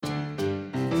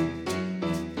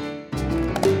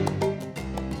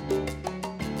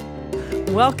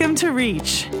Welcome to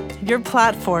Reach, your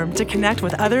platform to connect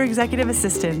with other executive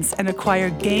assistants and acquire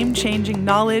game-changing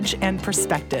knowledge and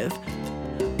perspective.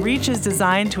 Reach is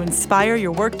designed to inspire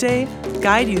your workday,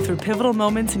 guide you through pivotal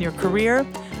moments in your career,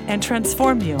 and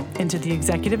transform you into the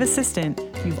executive assistant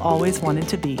you've always wanted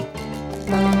to be.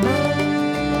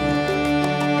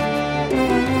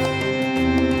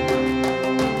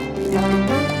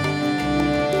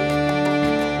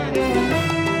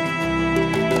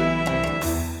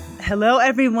 Hello,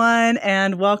 everyone,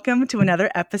 and welcome to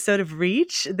another episode of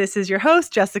Reach. This is your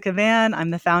host, Jessica Van.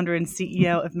 I'm the founder and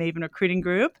CEO of Maven Recruiting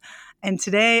Group. And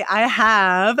today I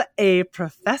have a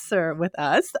professor with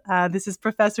us. This is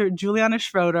Professor Juliana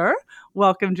Schroeder.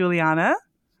 Welcome, Juliana.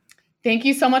 Thank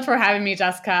you so much for having me,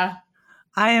 Jessica.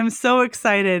 I am so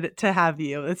excited to have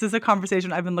you. This is a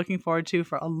conversation I've been looking forward to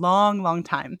for a long, long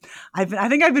time. I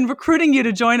think I've been recruiting you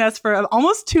to join us for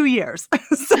almost 2 years.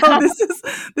 So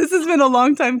this has been a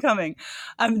long time coming.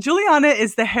 Juliana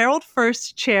is the Harold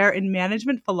First Chair in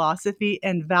Management Philosophy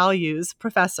and Values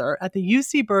professor at the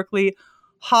UC Berkeley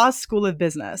Haas School of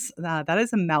Business. That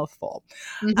is a mouthful.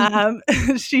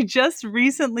 Mm-hmm. She just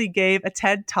recently gave a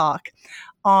TED Talk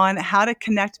on how to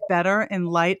connect better in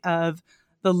light of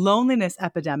the loneliness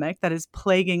epidemic that is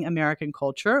plaguing American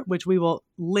culture, which we will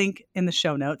link in the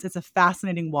show notes. It's a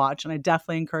fascinating watch, and I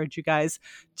definitely encourage you guys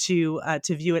to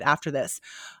view it after this.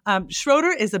 Schroeder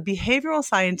is a behavioral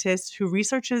scientist who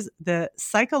researches the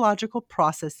psychological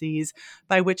processes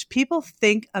by which people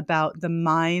think about the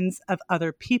minds of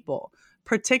other people,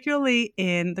 particularly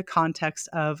in the context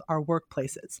of our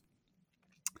workplaces.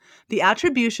 The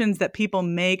attributions that people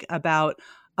make about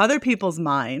other people's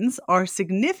minds are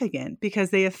significant because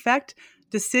they affect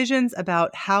decisions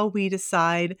about how we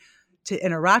decide to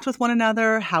interact with one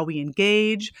another, how we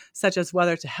engage, such as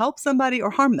whether to help somebody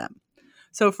or harm them.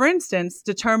 So, for instance,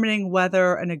 determining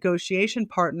whether a negotiation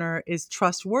partner is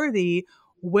trustworthy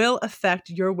will affect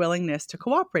your willingness to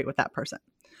cooperate with that person.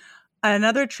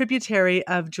 Another tributary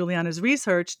of Juliana's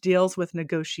research deals with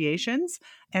negotiations,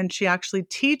 and she actually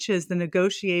teaches the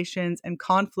negotiations and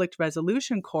conflict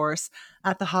resolution course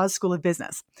at the Haas School of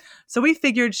Business. So we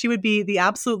figured she would be the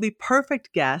absolutely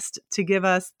perfect guest to give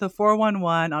us the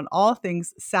 411 on all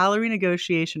things salary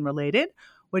negotiation related,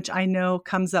 which I know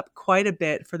comes up quite a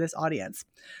bit for this audience.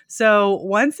 So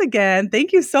once again,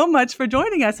 thank you so much for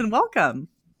joining us and welcome.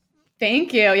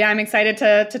 Thank you. Yeah, I'm excited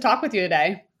to talk with you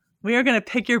today. We are going to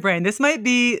pick your brain. This might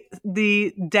be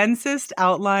the densest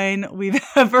outline we've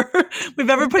ever put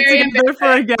together ambitious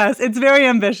for a guest. It's very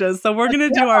ambitious, so we're going to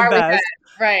do our best.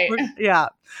 Right. Yeah.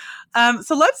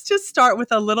 So let's just start with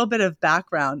a little bit of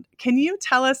background. Can you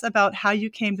tell us about how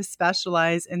you came to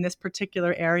specialize in this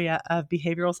particular area of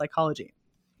behavioral psychology?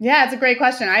 Yeah, it's a great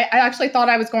question. I actually thought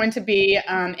I was going to be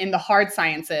in the hard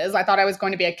sciences. I thought I was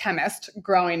going to be a chemist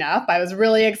growing up. I was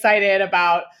really excited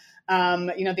about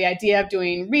the idea of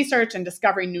doing research and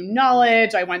discovering new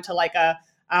knowledge. I went to like a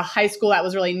high school that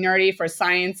was really nerdy for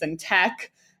science and tech.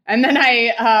 And then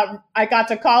I got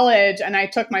to college and I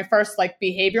took my first like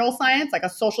behavioral science, like a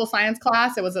social science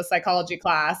class. It was a psychology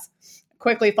class,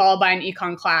 quickly followed by an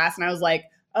econ class. And I was like,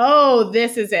 oh,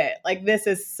 this is it. Like, this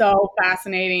is so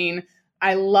fascinating.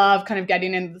 I love kind of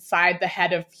getting inside the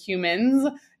head of humans.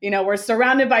 You know, we're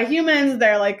surrounded by humans.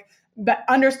 They're like, but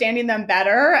understanding them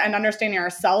better and understanding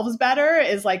ourselves better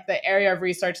is like the area of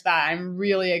research that I'm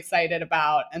really excited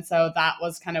about. And so that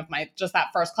was kind of that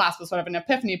first class was sort of an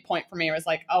epiphany point for me. It was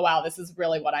like, oh, wow, this is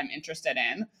really what I'm interested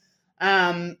in.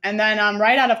 And then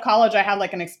right out of college, I had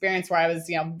like an experience where I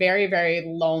was, very, very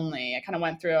lonely. I kind of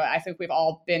went through, I think we've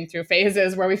all been through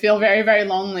phases where we feel very, very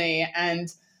lonely. And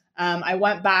I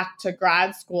went back to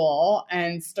grad school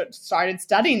and started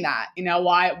studying that.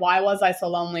 Why was I so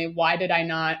lonely? Why did I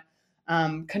not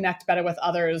connect better with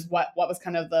others? What was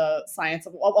kind of the science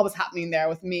of what was happening there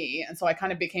with me? And so I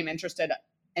kind of became interested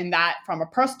in that from a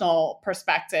personal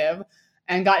perspective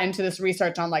and got into this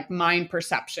research on like mind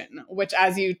perception, which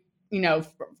as you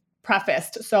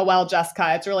prefaced so well,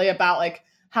 Jessica, it's really about like,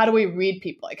 how do we read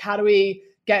people? Like, how do we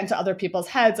get into other people's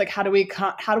heads? Like, how do we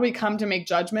come to make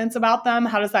judgments about them?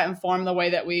 How does that inform the way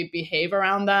that we behave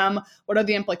around them? What are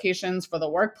the implications for the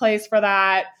workplace for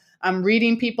that?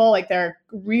 Reading people, like there are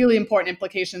really important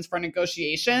implications for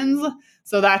negotiations.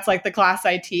 So that's like the class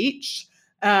I teach.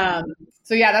 So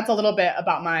yeah, that's a little bit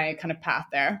about my kind of path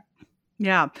there.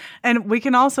 Yeah. And we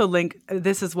can also link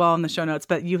this as well in the show notes,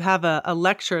 but you have a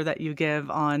lecture that you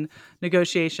give on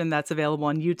negotiation that's available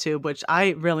on YouTube, which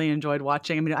I really enjoyed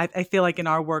watching. I mean, I feel like in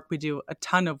our work, we do a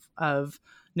ton of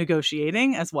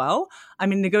negotiating as well. I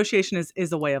mean, negotiation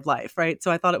is a way of life, right? So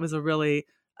I thought it was a really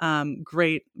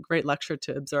great lecture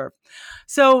to observe.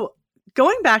 So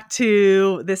going back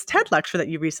to this TED lecture that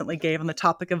you recently gave on the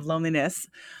topic of loneliness,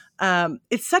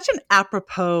 it's such an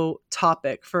apropos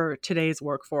topic for today's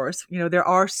workforce. There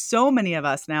are so many of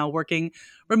us now working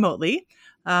remotely,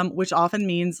 which often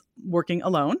means working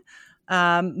alone,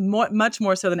 much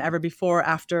more so than ever before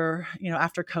after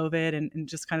COVID and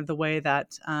just kind of the way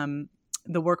that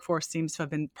the workforce seems to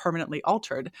have been permanently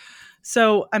altered.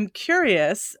 So I'm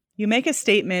curious, you make a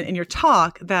statement in your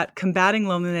talk that combating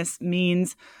loneliness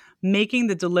means making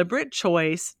the deliberate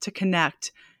choice to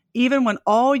connect even when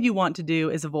all you want to do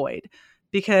is avoid,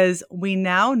 because we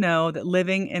now know that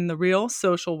living in the real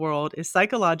social world is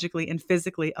psychologically and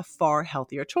physically a far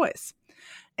healthier choice.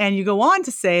 And you go on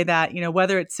to say that,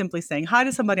 whether it's simply saying hi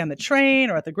to somebody on the train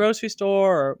or at the grocery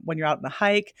store or when you're out on a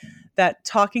hike, that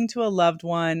talking to a loved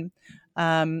one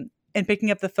and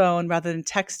picking up the phone rather than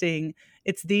texting,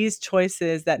 it's these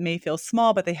choices that may feel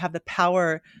small, but they have the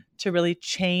power to really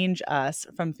change us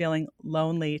from feeling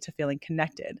lonely to feeling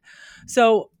connected.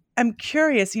 So I'm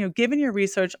curious, given your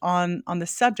research on the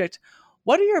subject,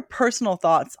 what are your personal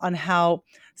thoughts on how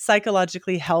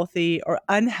psychologically healthy or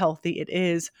unhealthy it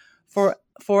is for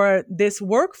this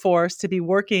workforce to be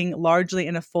working largely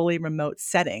in a fully remote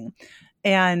setting?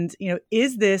 And,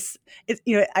 is this,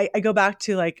 I go back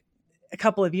to like a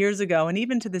couple of years ago, and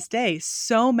even to this day,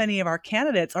 so many of our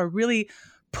candidates are really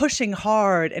pushing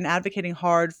hard and advocating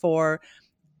hard for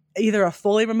either a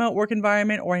fully remote work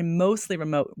environment or a mostly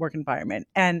remote work environment.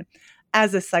 And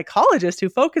as a psychologist who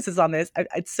focuses on this,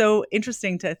 it's so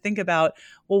interesting to think about,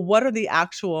 well, what are the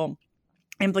actual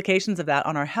implications of that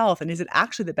on our health? And is it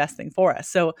actually the best thing for us?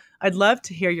 So I'd love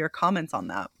to hear your comments on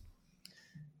that.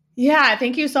 Yeah,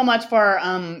 thank you so much for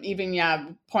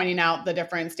even pointing out the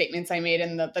different statements I made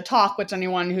in the talk, which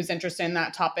anyone who's interested in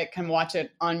that topic can watch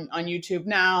it on YouTube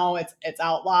now. It's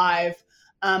out live.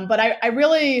 But I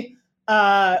really,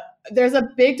 there's a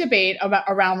big debate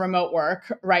around remote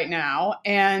work right now.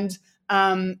 And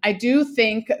I do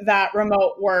think that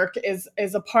remote work is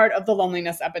a part of the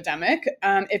loneliness epidemic.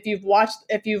 If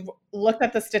you've looked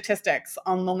at the statistics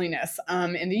on loneliness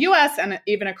in the US and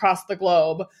even across the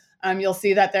globe, you'll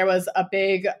see that there was a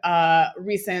big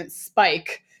recent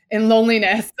spike in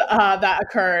loneliness that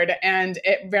occurred. And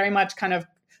it very much kind of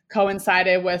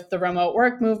coincided with the remote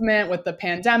work movement, with the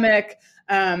pandemic.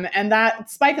 And that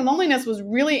spike in loneliness was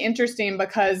really interesting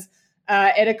because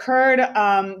it occurred,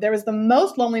 there was the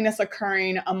most loneliness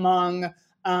occurring among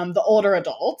the older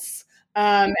adults.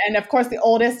 And of course, the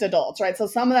oldest adults, right? So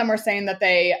some of them are saying that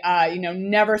they,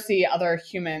 never see other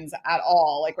humans at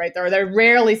all, like, right there, they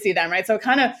rarely see them, right? So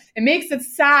it makes it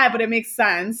sad, but it makes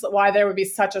sense why there would be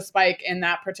such a spike in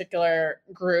that particular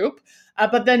group.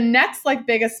 But the next,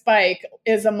 biggest spike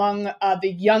is among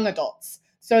the young adults.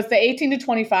 So it's the 18 to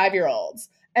 25-year-olds.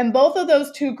 And both of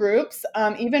those two groups,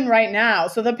 even right now,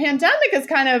 so the pandemic is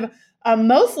kind of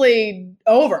mostly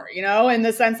over, in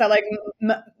the sense that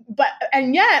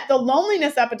and yet the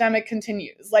loneliness epidemic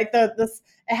continues.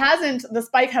 The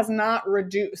spike has not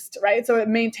reduced, right? So it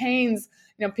maintains,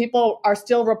 people are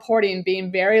still reporting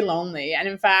being very lonely. And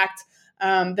in fact,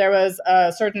 there was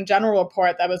a Surgeon General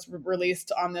report that was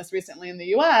released on this recently in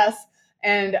the US.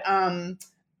 And,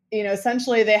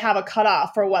 essentially they have a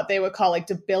cutoff for what they would call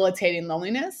debilitating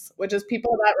loneliness, which is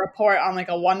people that report on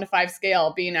a 1 to 5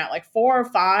 scale being at 4 or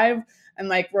 5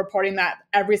 and reporting that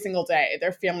every single day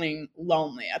they're feeling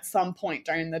lonely at some point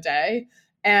during the day.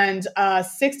 And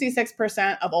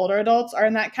 66% of older adults are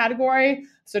in that category.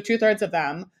 So 2/3 of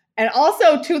them. And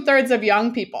also 2/3 of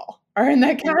young people are in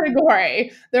that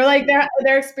category.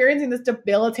 They're experiencing this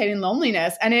debilitating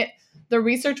loneliness. And the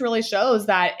research really shows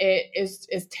that it is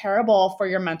terrible for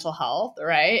your mental health,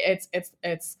 right?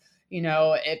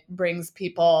 It brings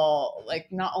people,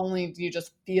 not only do you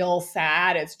just feel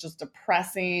sad, it's just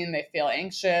depressing. They feel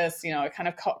anxious, it kind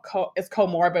of is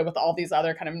comorbid with all these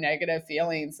other kind of negative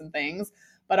feelings and things.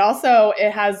 But also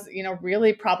it has,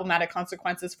 really problematic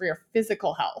consequences for your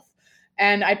physical health.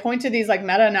 And I point to these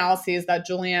meta-analyses that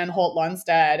Julianne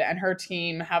Holt-Lunstead and her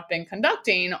team have been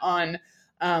conducting on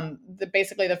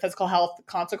basically the physical health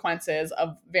consequences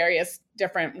of various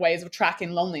different ways of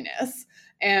tracking loneliness.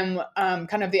 And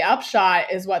kind of the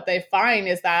upshot is what they find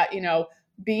is that,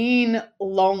 being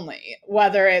lonely,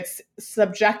 whether it's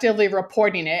subjectively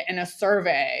reporting it in a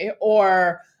survey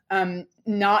or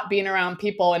not being around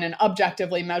people in an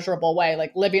objectively measurable way,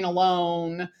 like living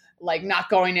alone, not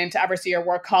going in to ever see your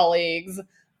work colleagues,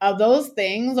 those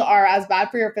things are as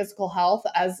bad for your physical health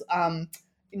as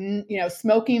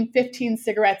smoking 15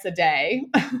 cigarettes a day,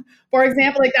 for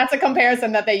example. That's a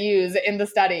comparison that they use in the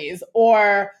studies,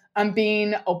 or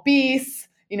being obese,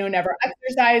 never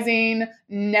exercising,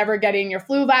 never getting your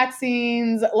flu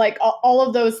vaccines, like all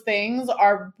of those things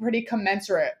are pretty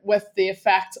commensurate with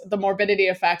the morbidity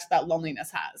effect that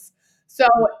loneliness has. So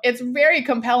it's very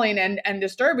compelling and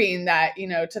disturbing that,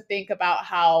 to think about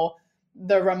how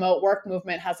the remote work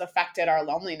movement has affected our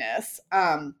loneliness.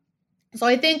 So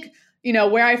I think,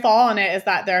 where I fall on it is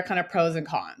that there are kind of pros and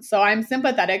cons. So I'm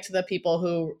sympathetic to the people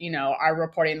who, are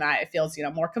reporting that it feels,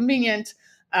 more convenient,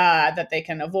 that they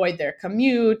can avoid their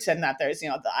commute and that there's,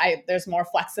 there's more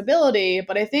flexibility.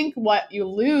 But I think what you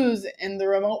lose in the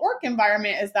remote work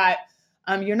environment is that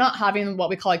you're not having what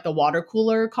we call like the water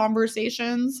cooler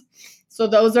conversations. So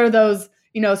those are those,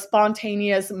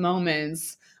 spontaneous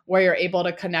moments where you're able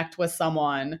to connect with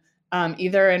someone,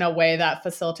 either in a way that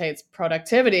facilitates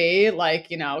productivity, like,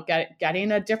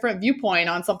 getting a different viewpoint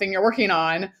on something you're working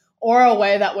on, or a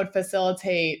way that would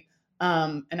facilitate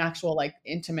an actual like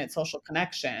intimate social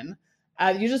connection.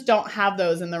 You just don't have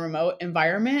those in the remote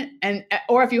environment.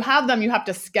 Or if you have them, you have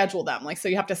to schedule them. Like, so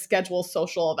you have to schedule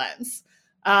social events,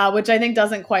 which I think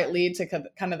doesn't quite lead to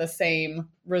kind of the same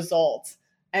result.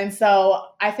 And so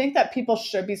I think that people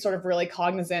should be sort of really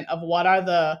cognizant of what are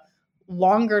the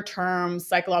longer term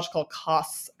psychological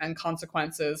costs and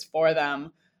consequences for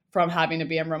them from having to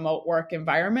be in remote work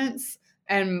environments.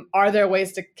 And are there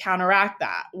ways to counteract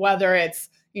that? Whether it's,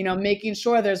 making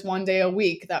sure there's one day a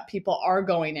week that people are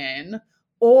going in,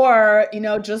 or,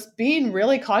 just being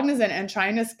really cognizant and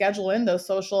trying to schedule in those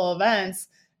social events.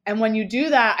 And when you do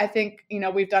that, I think,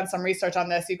 we've done some research on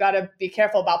this. You've got to be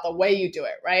careful about the way you do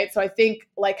it, right? So I think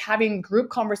like having group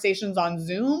conversations on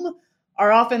Zoom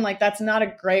are often like, that's not a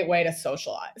great way to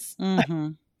socialize. Mm-hmm.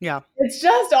 Yeah. It's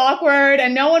just awkward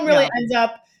and no one really ends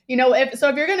up, if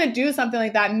you're going to do something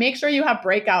like that, make sure you have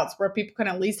breakouts where people can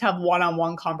at least have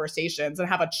one-on-one conversations and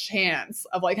have a chance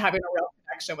of like having a real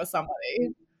connection with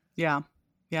somebody. Yeah.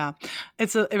 Yeah.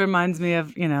 It reminds me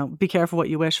of, be careful what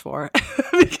you wish for,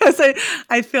 because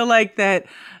I feel like that,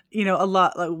 a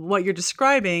lot like what you're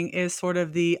describing is sort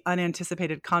of the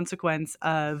unanticipated consequence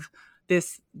of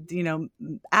this,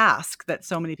 ask that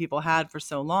so many people had for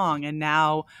so long. And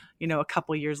now, a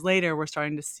couple of years later, we're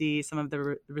starting to see some of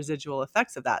the residual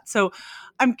effects of that. So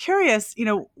I'm curious,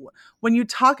 when you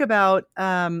talk about,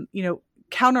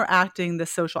 counteracting the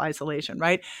social isolation,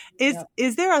 right?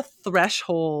 Is there a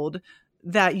threshold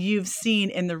that you've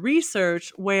seen in the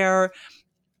research where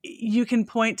you can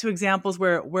point to examples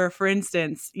where, for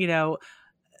instance,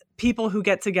 people who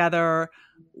get together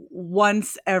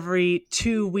once every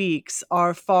 2 weeks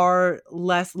are far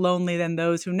less lonely than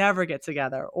those who never get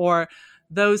together, or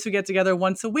those who get together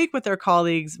once a week with their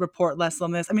colleagues report less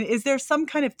loneliness? I mean, is there some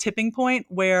kind of tipping point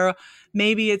where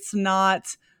maybe it's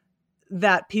not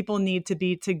that people need to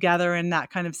be together in that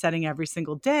kind of setting every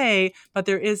single day, but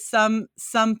there is some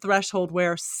threshold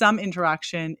where some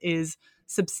interaction is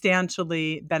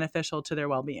substantially beneficial to their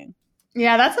well-being?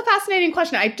 Yeah, that's a fascinating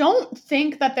question. I don't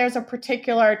think that there's a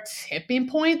particular tipping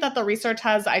point that the research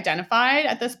has identified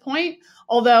at this point,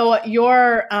 although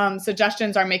your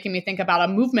suggestions are making me think about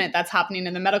a movement that's happening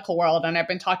in the medical world. And I've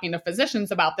been talking to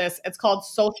physicians about this. It's called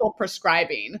social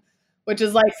prescribing, which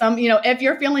is like if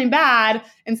you're feeling bad,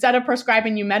 instead of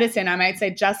prescribing you medicine, I might say,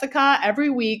 Jessica, every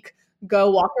week,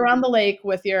 go walk around the lake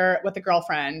with a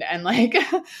girlfriend and like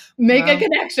make a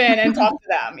connection and talk to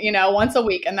them, once a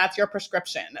week. And that's your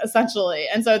prescription essentially.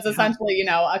 And so it's essentially,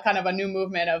 a kind of a new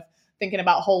movement of thinking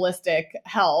about holistic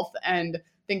health and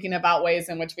thinking about ways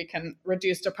in which we can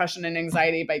reduce depression and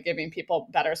anxiety by giving people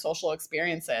better social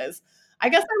experiences. I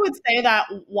guess I would say that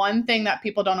one thing that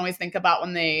people don't always think about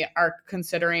when they are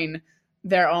considering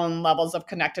their own levels of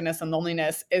connectedness and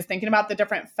loneliness is thinking about the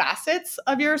different facets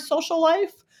of your social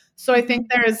life. So I think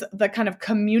there's the kind of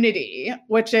community,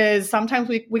 which is sometimes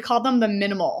we call them the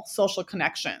minimal social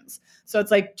connections. So it's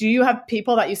like, do you have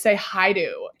people that you say hi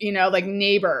to, like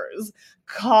neighbors,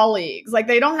 colleagues? Like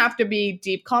they don't have to be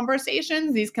deep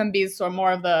conversations. These can be sort of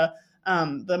more of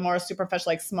the more superficial,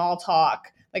 like small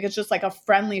talk. Like it's just like a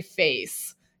friendly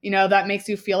face, that makes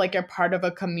you feel like you're part of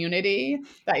a community,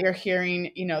 that you're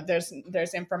hearing,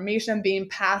 there's information being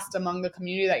passed among the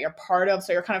community that you're part of.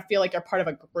 So you kind of feel like you're part of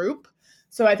a group.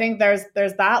 So I think there's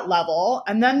that level.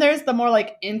 And then there's the more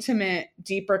like intimate,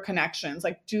 deeper connections.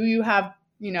 Like, do you have,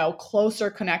 closer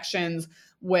connections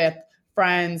with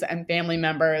friends and family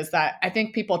members that I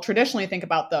think people traditionally think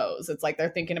about those. It's like they're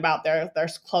thinking about their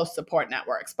close support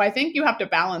networks. But I think you have to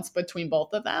balance between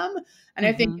both of them. And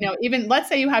I think, even let's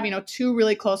say you have, 2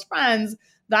 really close friends,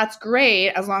 that's great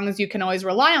as long as you can always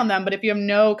rely on them. But if you have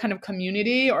no kind of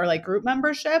community or like group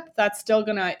membership, it's still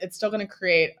gonna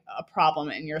create a problem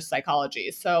in your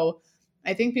psychology. So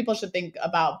I think people should think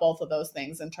about both of those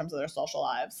things in terms of their social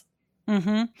lives.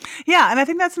 Hmm. Yeah. And I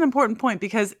think that's an important point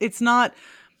because it's not,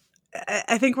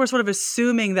 I think we're sort of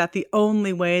assuming that the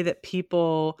only way that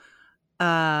people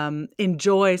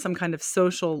enjoy some kind of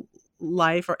social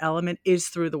life or element is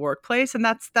through the workplace. And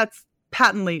that's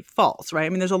patently false, right? I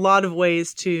mean, there's a lot of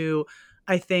ways to,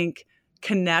 I think,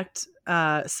 connect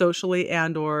socially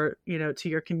and or, to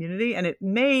your community. And it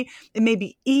may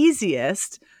be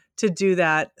easiest to do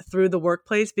that through the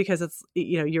workplace because it's,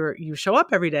 you show up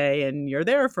every day and you're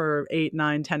there for 8,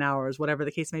 9, 10 hours, whatever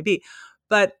the case may be.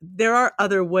 But there are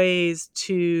other ways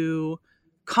to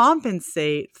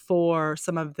compensate for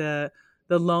some of the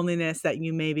loneliness that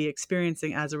you may be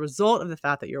experiencing as a result of the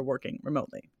fact that you're working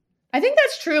remotely. I think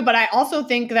that's true, but I also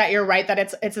think that you're right that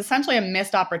it's essentially a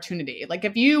missed opportunity. Like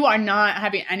if you are not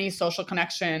having any social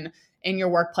connection in your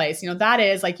workplace, that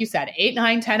is, like you said, 8,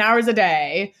 9, 10 hours a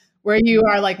day where you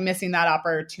are like missing that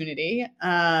opportunity.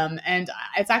 And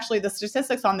it's actually, the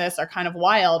statistics on this are kind of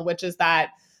wild, which is that,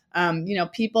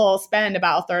 people spend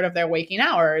about a third of their waking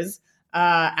hours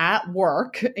at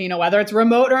work, whether it's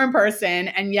remote or in person.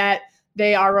 And yet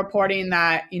they are reporting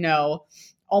that,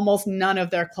 almost none of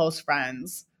their close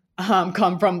friends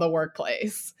come from the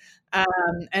workplace.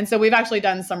 And so we've actually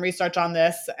done some research on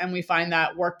this, and we find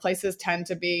that workplaces tend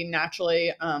to be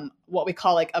naturally what we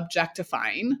call like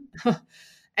objectifying.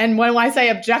 And when I say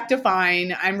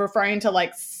objectifying, I'm referring to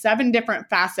like 7 different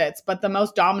facets, but the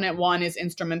most dominant one is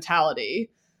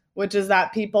instrumentality, which is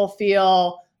that people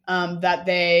feel that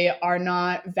they are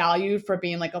not valued for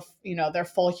being like their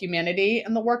full humanity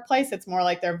in the workplace. It's more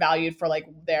like they're valued for like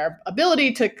their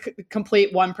ability to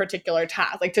complete one particular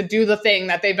task, like to do the thing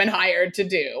that they've been hired to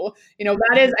do.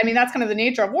 That's kind of the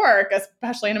nature of work,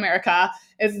 especially in America,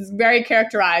 is very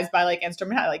characterized by like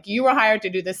instrumentality. Like you were hired to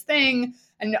do this thing.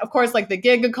 And of course, like the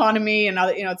gig economy and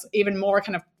other, it's even more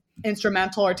kind of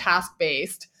instrumental or task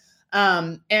based.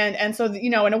 And so,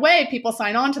 in a way, people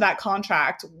sign on to that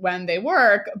contract when they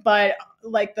work. But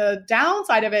like the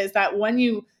downside of it is that when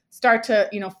you start to,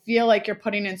 feel like you're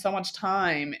putting in so much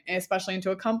time, especially into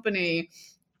a company,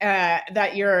 that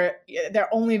they're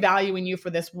only valuing you for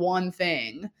this one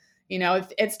thing,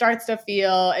 it starts to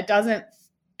feel,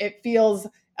 it feels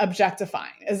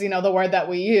objectifying is, the word that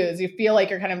we use. You feel like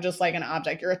you're kind of just like an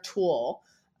object. You're a tool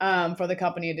for the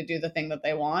company to do the thing that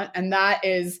they want. And that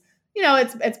is,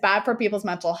 it's bad for people's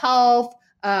mental health.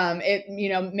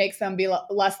 It, makes them be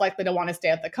less likely to want to stay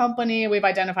at the company. We've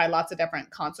identified lots of different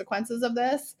consequences of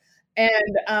this.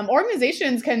 And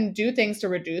organizations can do things to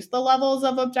reduce the levels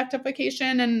of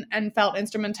objectification and felt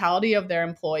instrumentality of their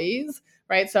employees,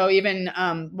 right? So even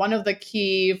one of the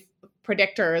key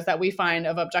predictors that we find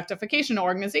of objectification in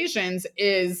organizations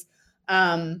is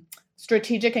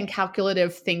strategic and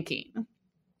calculative thinking.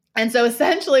 And so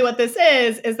essentially what this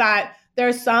is that there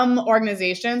are some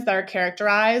organizations that are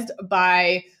characterized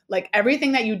by like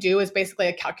everything that you do is basically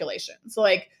a calculation. So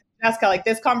like, Jessica, like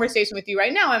this conversation with you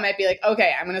right now, I might be like,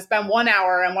 okay, I'm going to spend 1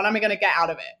 hour and what am I going to get out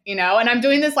of it? And I'm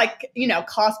doing this like,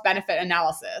 cost benefit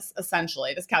analysis,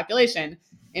 essentially, this calculation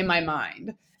in my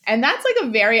mind. And that's like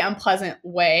a very unpleasant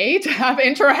way to have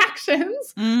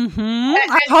interactions. Mm-hmm.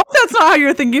 I hope that's not how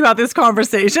you're thinking about this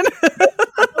conversation.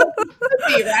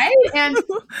 Right? And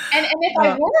if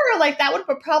I were, like, that would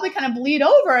probably kind of bleed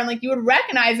over and like you would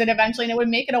recognize it eventually and it would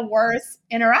make it a worse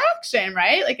interaction,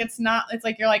 right? Like it's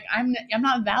like you're like, I'm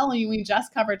not valuing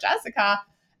just cover Jessica.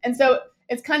 And so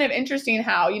it's kind of interesting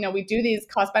how, we do these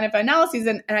cost benefit analyses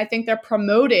and I think they're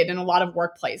promoted in a lot of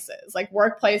workplaces. Like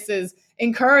workplaces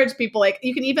encourage people, like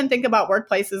you can even think about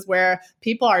workplaces where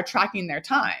people are tracking their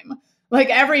time. Like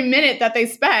every minute that they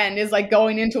spend is like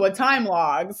going into a time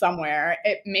log somewhere.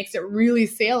 It makes it really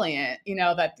salient,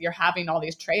 that you're having all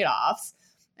these trade-offs.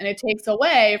 And it takes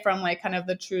away from like kind of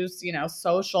the true,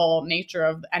 social nature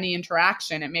of any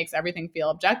interaction. It makes everything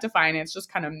feel objectifying. It's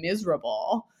just kind of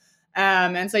miserable.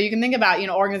 And so you can think about,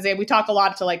 organization. We talk a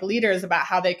lot to like leaders about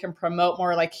how they can promote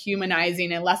more like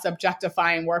humanizing and less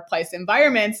objectifying workplace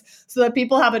environments so that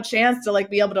people have a chance to like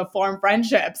be able to form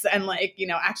friendships and like,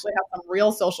 actually have some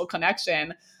real social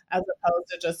connection as opposed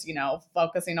to just,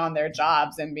 focusing on their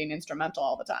jobs and being instrumental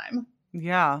all the time.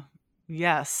 Yeah.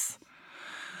 Yes.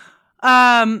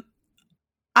 I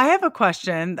have a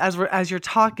question as you're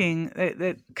talking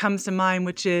that comes to mind,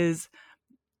 which is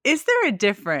there a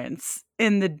difference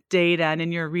in the data and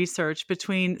in your research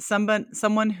between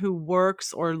someone who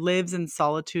works or lives in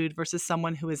solitude versus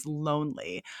someone who is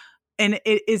lonely? And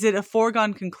is it a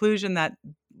foregone conclusion that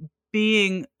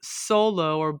being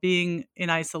solo or being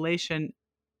in isolation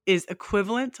is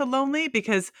equivalent to lonely?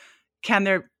 Because can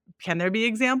there be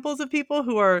examples of people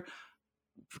who are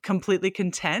completely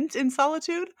content in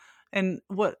solitude? And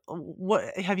what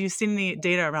have you seen any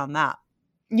data around that?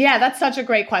 Yeah, that's such a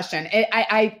great question.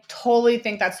 I totally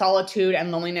think that solitude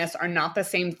and loneliness are not the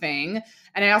same thing.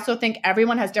 And I also think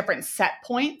everyone has different set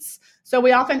points. So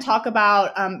we often talk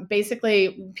about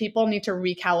basically people need to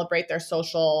recalibrate their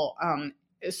social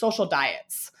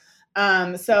diets.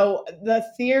 So the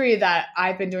theory that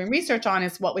I've been doing research on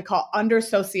is what we call under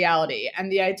sociality.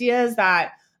 And the idea is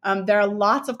that there are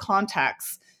lots of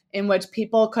contexts in which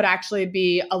people could actually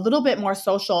be a little bit more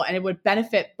social and it would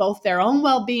benefit both their own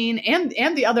well-being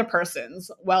and the other person's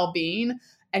well-being,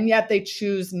 and yet they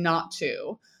choose not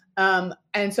to.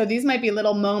 And so these might be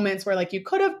little moments where like you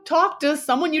could have talked to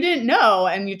someone you didn't know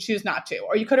and you choose not to,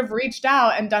 or you could have reached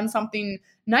out and done something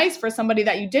nice for somebody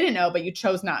that you didn't know, but you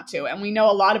chose not to. And we know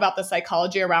a lot about the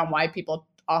psychology around why people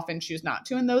often choose not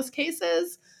to in those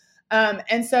cases.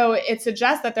 And so it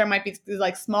suggests that there might be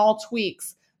like small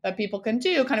tweaks that people can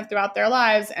do kind of throughout their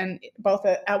lives, and both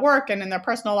at work and in their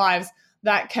personal lives,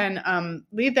 that can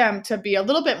lead them to be a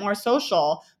little bit more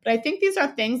social. But I think these are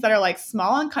things that are like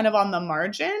small and kind of on the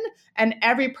margin, and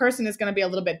every person is going to be a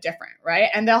little bit different, right?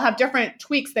 And they'll have different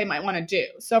tweaks they might want to do.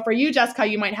 So for you, Jessica,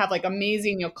 you might have like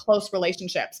amazing, close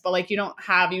relationships, but like you don't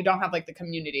have like the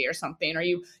community or something, or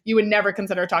you would never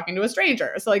consider talking to a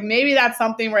stranger. So like maybe that's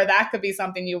something where that could be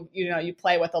something you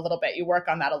play with a little bit, you work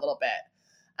on that a little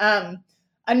bit.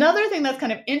 Another thing that's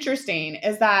kind of interesting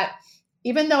is that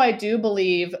even though I do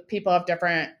believe people have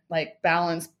different like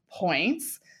balance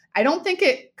points, I don't think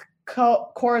it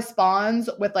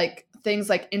corresponds with like things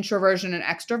like introversion and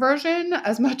extroversion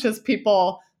as much as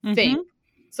people think.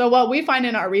 So what we find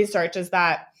in our research is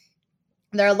that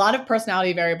there are a lot of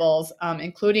personality variables,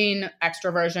 including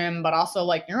extroversion, but also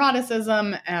like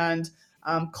neuroticism and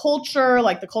culture,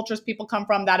 like the cultures people come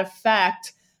from, that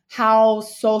affect how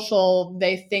social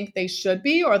they think they should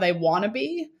be or they want to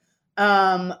be.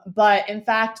 But in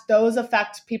fact, those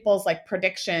affect people's like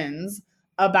predictions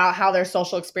about how their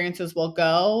social experiences will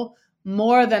go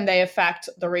more than they affect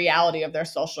the reality of their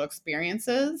social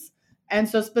experiences. And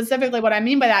so specifically what I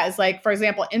mean by that is like, for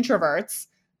example, introverts,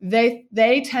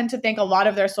 they tend to think a lot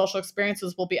of their social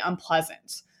experiences will be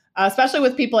unpleasant, especially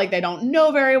with people like they don't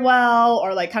know very well,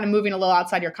 or like kind of moving a little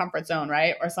outside your comfort zone,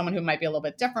 right? Or someone who might be a little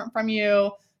bit different from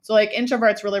you. So like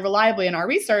introverts really reliably in our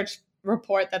research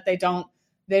report that they don't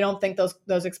think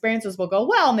those experiences will go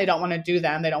well, and they don't want to do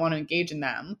them. They don't want to engage in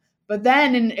them. But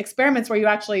then in experiments where you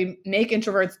actually make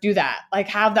introverts do that, like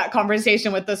have that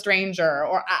conversation with the stranger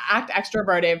or act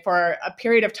extroverted for a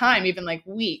period of time, even like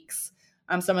weeks.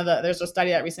 There's a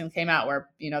study that recently came out where,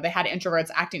 they had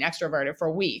introverts acting extroverted for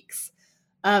weeks.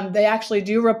 They actually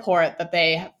do report that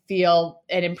they feel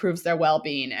it improves their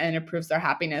well-being and improves their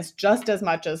happiness just as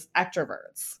much as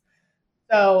extroverts.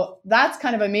 So that's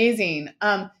kind of amazing.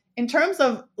 In terms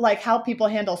of like how people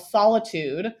handle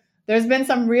solitude, there's been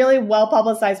some really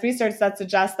well-publicized research that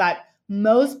suggests that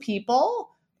most people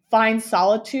find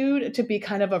solitude to be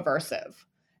kind of aversive.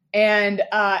 And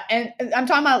I'm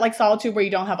talking about like solitude where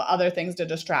you don't have other things to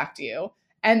distract you.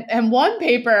 And one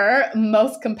paper,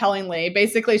 most compellingly,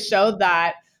 basically showed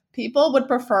that people would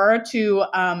prefer to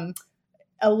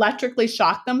electrically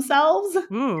shock themselves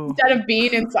instead of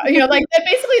being inside. Like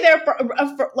basically they're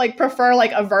like prefer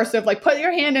like aversive, like put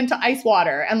your hand into ice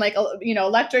water and like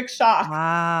electric shock,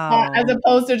 as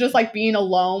opposed to just like being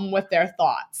alone with their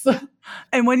thoughts.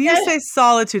 And when you say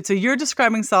solitude, so you're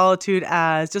describing solitude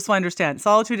as, just so I understand,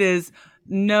 solitude is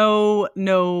no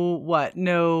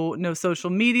social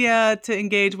media to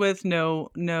engage with,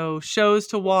 no shows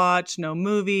to watch, no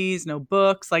movies, no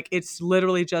books. Like it's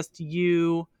literally just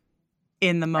you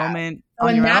in the moment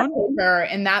on your own.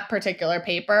 In that particular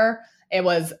paper, it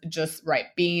was just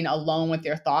being alone with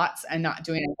your thoughts and not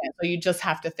doing anything. So you just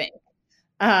have to think,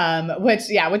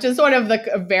 which is sort of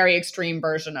the very extreme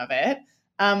version of it.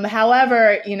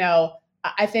 However,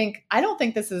 I don't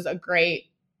think this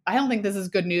is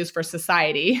good news for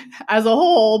society as a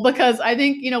whole, because I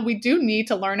think, we do need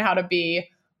to learn how to be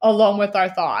alone with our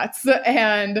thoughts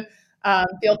and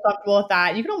feel comfortable with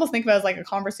that. You can almost think of it as like a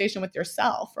conversation with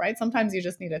yourself, right? Sometimes you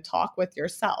just need to talk with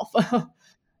yourself,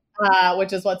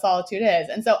 which is what solitude is.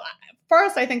 And so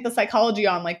first, I think the psychology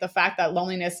on like the fact that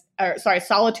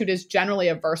solitude is generally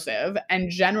aversive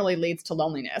and generally leads to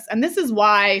loneliness. And this is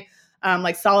why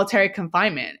like solitary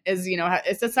confinement is,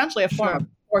 it's essentially a form of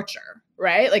torture,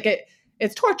 right? Like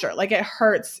it's torture. Like it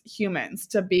hurts humans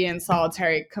to be in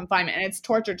solitary confinement, and it's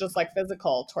torture, just like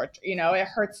physical torture, it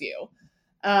hurts you.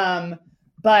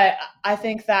 But I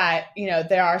think that,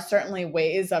 there are certainly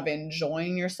ways of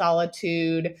enjoying your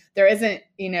solitude. There isn't,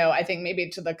 I think maybe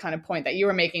to the kind of point that you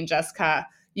were making, Jessica,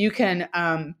 you can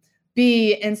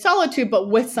be in solitude, but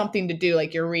with something to do,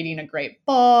 like you're reading a great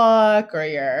book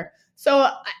so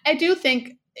I do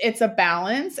think it's a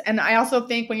balance. And I also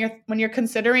think when you're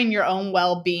considering your own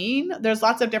well-being, there's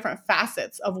lots of different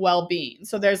facets of well-being.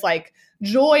 So there's like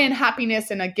joy and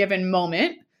happiness in a given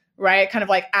moment, right? Kind of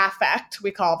like affect,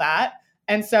 we call that.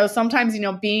 And so sometimes,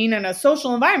 being in a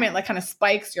social environment like kind of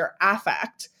spikes your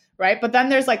affect, right? But then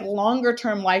there's like longer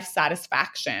term life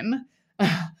satisfaction,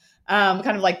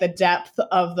 kind of like the depth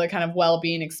of the kind of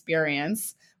well-being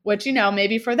experience, which,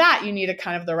 maybe for that, you need a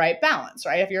kind of the right balance,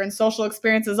 right? If you're in social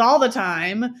experiences all the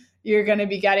time, you're going to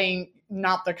be getting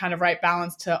not the kind of right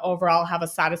balance to overall have a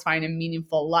satisfying and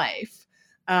meaningful life.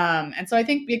 And so I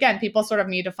think, again, people sort of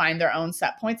need to find their own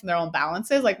set points and their own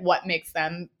balances, like what makes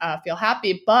them feel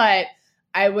happy. But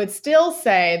I would still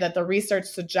say that the research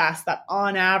suggests that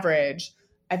on average,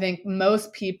 I think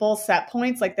most people set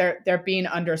points like they're being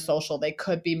under social. They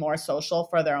could be more social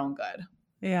for their own good.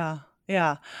 Yeah.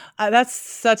 Yeah. That's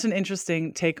such an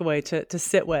interesting takeaway to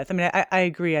sit with. I mean, I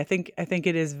agree. I think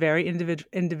it is very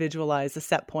individualized, a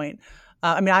set point.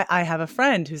 I have a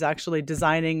friend who's actually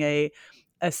designing a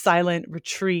silent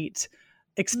retreat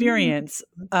experience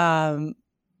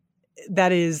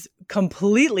that is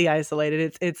completely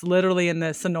isolated. It's literally in the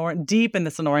Sonoran, deep in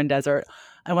the Sonoran Desert.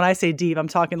 And when I say deep, I'm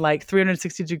talking like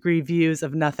 360-degree views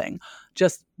of nothing,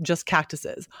 just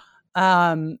cactuses.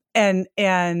 And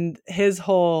his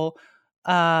whole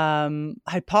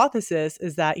hypothesis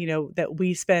is that, that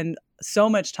we spend so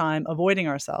much time avoiding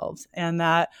ourselves, and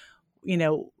that,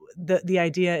 the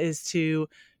idea is to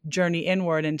journey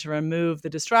inward and to remove the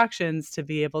distractions to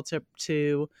be able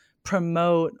to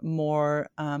promote more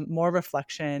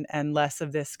reflection and less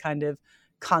of this kind of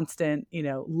constant,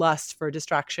 lust for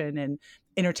distraction and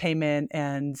entertainment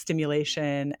and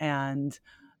stimulation and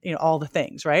all the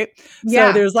things, right?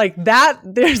 Yeah. So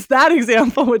there's that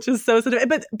example, which is so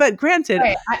but granted,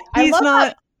 right. I he's love not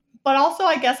that. But also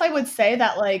I guess I would say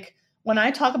that like when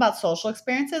I talk about social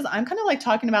experiences, I'm kind of like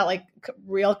talking about like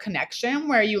real connection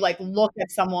where you like look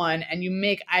at someone and you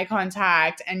make eye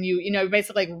contact and you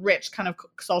basically like rich kind of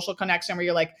social connection where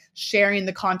you're like sharing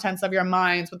the contents of your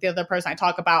minds with the other person. I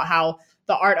talk about how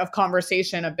the art of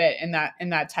conversation a bit in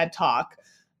that TED talk.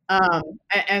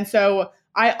 And so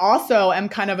I also am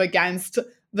kind of against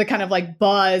the kind of like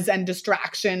buzz and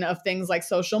distraction of things like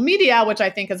social media, which I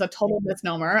think is a total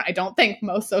misnomer. I don't think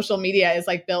most social media is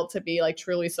like built to be like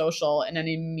truly social in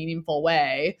any meaningful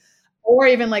way, or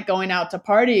even like going out to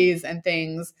parties and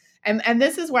things. And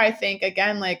this is where I think,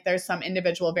 again, like there's some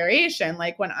individual variation.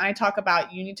 Like when I talk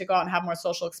about you need to go out and have more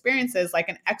social experiences, like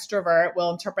an extrovert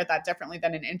will interpret that differently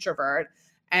than an introvert.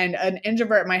 And an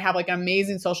introvert might have like an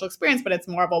amazing social experience, but it's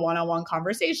more of a one-on-one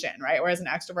conversation, right? Whereas an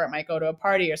extrovert might go to a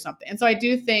party or something. And so I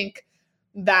do think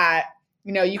that,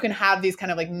 you can have these kind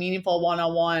of like meaningful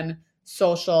one-on-one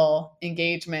social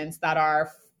engagements that are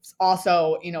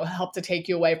also, help to take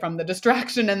you away from the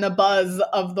distraction and the buzz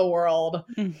of the world.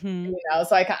 Mm-hmm.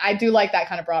 So I do like that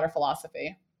kind of broader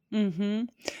philosophy. Mm-hmm.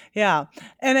 Yeah.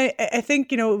 And I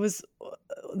think, it was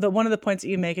one of the points that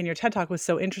you make in your TED Talk was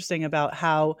so interesting about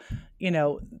how,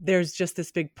 there's just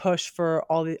this big push for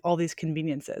all these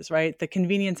conveniences, right? The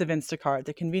convenience of Instacart,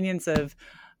 the convenience of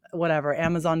whatever,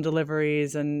 Amazon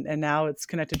deliveries, and now it's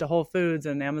connected to Whole Foods,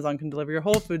 and Amazon can deliver your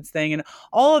Whole Foods thing. And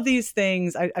all of these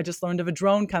things, I just learned of a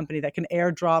drone company that can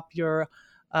airdrop your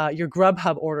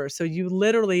Grubhub order. So you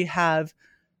literally have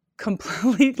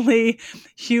completely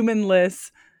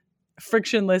humanless,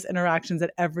 frictionless interactions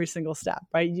at every single step,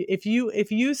 right? If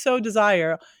you so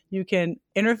desire, you can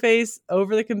interface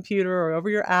over the computer or over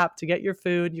your app to get your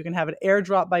food. You can have it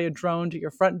airdropped by a drone to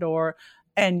your front door,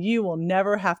 and you will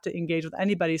never have to engage with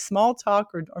anybody, small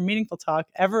talk or meaningful talk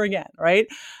ever again, right?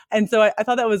 And so I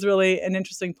thought that was really an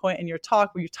interesting point in your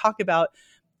talk where you talk about,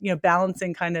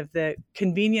 balancing kind of the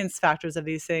convenience factors of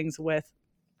these things with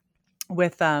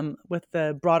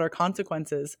the broader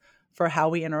consequences for how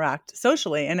we interact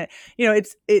socially. And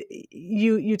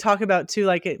you talk about too,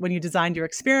 like when you designed your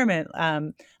experiment,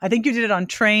 I think you did it on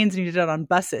trains and you did it on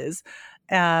buses,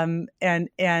 and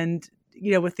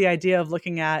with the idea of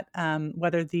looking at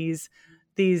whether these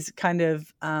kind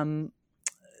of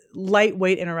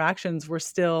lightweight interactions were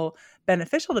still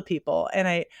beneficial to people.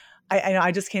 And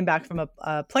I just came back from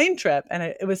a plane trip, and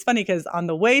it was funny because on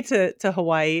the way to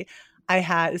Hawaii,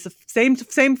 it's the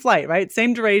same flight, right?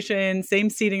 Same duration, same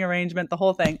seating arrangement, the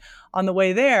whole thing. On the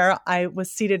way there, I was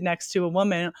seated next to a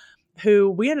woman who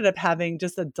we ended up having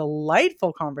just a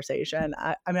delightful conversation.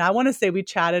 I want to say we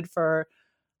chatted for,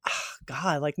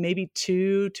 like maybe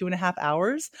 2.5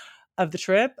 hours of the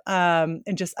trip, and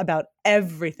just about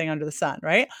everything under the sun,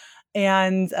 right?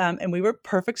 And we were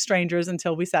perfect strangers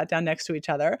until we sat down next to each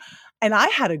other. And I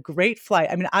had a great flight.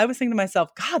 I mean, I was thinking to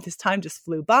myself, God, this time just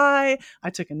flew by. I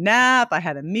took a nap. I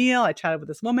had a meal. I chatted with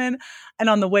this woman. And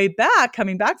on the way back,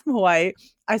 coming back from Hawaii,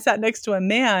 I sat next to a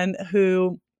man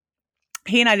who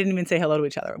he and I didn't even say hello to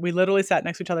each other. We literally sat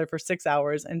next to each other for 6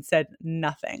 hours and said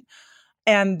nothing.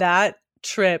 And that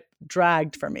trip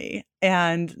dragged for me,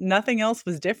 and nothing else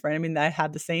was different. I mean, I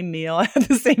had the same meal, I had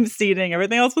the same seating,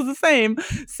 everything else was the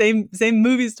same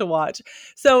movies to watch.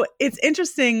 So it's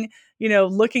interesting,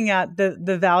 looking at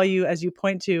the value, as you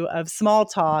point to, of small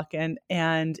talk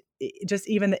and just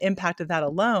even the impact of that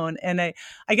alone. And I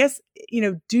guess,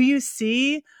 do you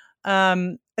see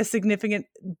a significant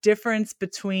difference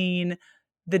between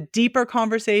the deeper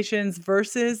conversations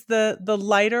versus the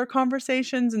lighter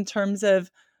conversations in terms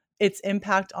of its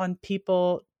impact on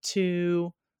people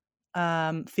to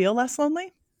feel less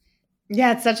lonely?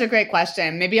 Yeah, it's such a great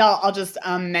question. Maybe I'll just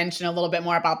mention a little bit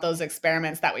more about those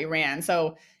experiments that we ran.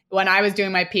 So when I was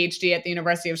doing my PhD at the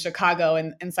University of Chicago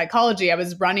in psychology, I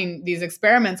was running these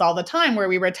experiments all the time where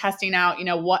we were testing out,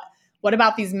 what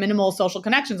about these minimal social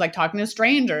connections, like talking to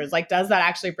strangers? Like, does that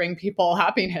actually bring people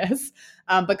happiness?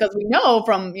 Because we know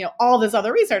from all this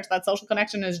other research that social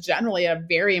connection is generally a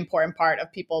very important part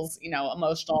of people's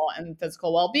emotional and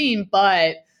physical well-being.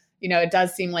 But it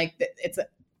does seem like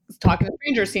talking to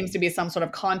strangers seems to be some sort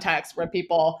of context where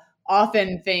people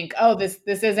often think, oh, this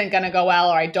isn't going to go well,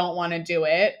 or I don't want to do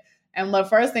it. And the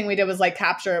first thing we did was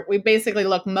we basically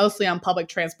looked mostly on public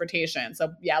transportation.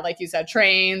 So yeah, like you said,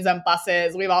 trains and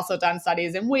buses. We've also done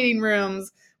studies in waiting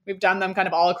rooms. We've done them kind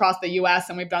of all across the US,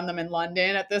 and we've done them in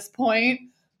London at this point.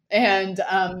 And,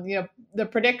 the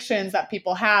predictions that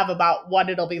people have about what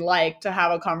it'll be like to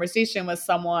have a conversation with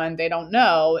someone they don't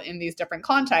know in these different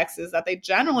contexts is that they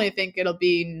generally think it'll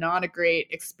be not a great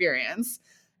experience.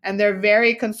 And they're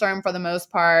very concerned for the most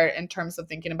part in terms of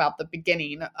thinking about the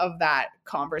beginning of that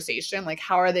conversation. Like,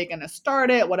 how are they going to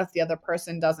start it? What if the other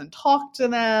person doesn't talk to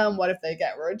them? What if they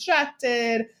get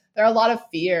rejected? There are a lot of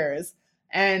fears.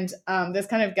 And this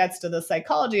kind of gets to the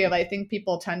psychology of, I think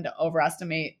people tend to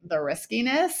overestimate the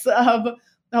riskiness of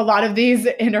a lot of these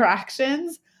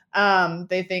interactions.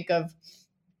 They think of,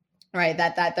 right,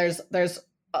 that there's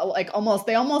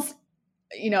they almost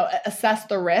assess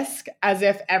the risk as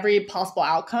if every possible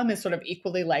outcome is sort of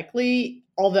equally likely.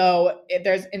 Although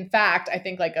there's, in fact, I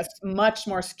think like a much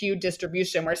more skewed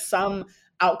distribution where some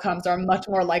outcomes are much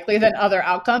more likely than other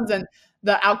outcomes. And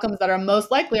the outcomes that are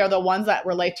most likely are the ones that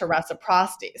relate to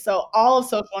reciprocity. So all of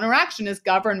social interaction is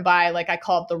governed by, like, I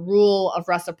call it the rule of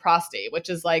reciprocity, which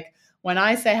is like, when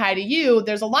I say hi to you,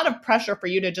 there's a lot of pressure for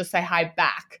you to just say hi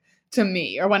back to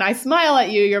me. Or when I smile at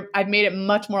you, I've made it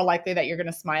much more likely that you're going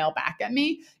to smile back at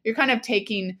me. You're kind of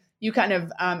taking,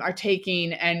 are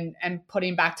taking and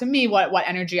putting back to me what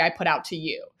energy I put out to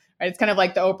you. Right? It's kind of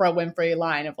like the Oprah Winfrey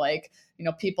line of like,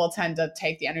 people tend to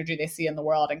take the energy they see in the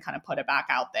world and kind of put it back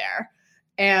out there.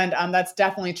 And that's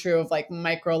definitely true of like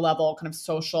micro level kind of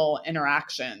social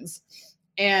interactions.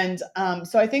 And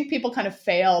so I think people kind of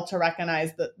fail to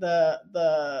recognize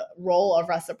the role of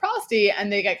reciprocity,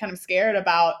 and they get kind of scared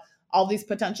about all these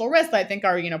potential risks that I think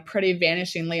are, pretty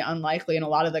vanishingly unlikely in a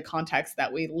lot of the contexts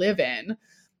that we live in.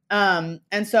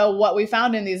 And so what we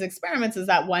found in these experiments is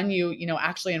that when you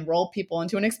actually enroll people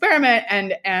into an experiment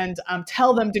and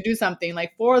tell them to do something,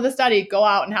 like for the study, go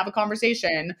out and have a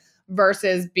conversation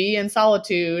versus be in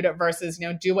solitude versus,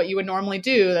 do what you would normally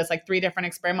do. That's like 3 different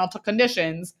experimental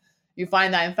conditions. You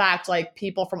find that, in fact, like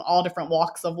people from all different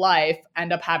walks of life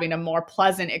end up having a more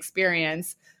pleasant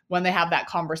experience when they have that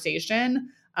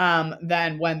conversation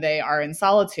than when they are in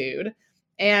solitude.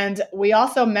 And we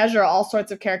also measure all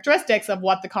sorts of characteristics of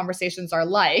what the conversations are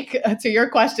like. To your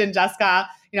question, Jessica,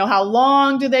 how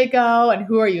long do they go, and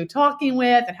who are you talking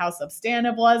with, and how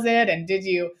substantive was it? And did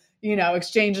you,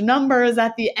 exchange numbers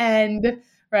at the end,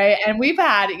 right? And we've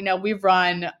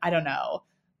run, I don't know,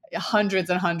 hundreds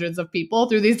and hundreds of people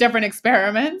through these different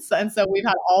experiments. And so we've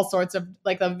had all sorts of,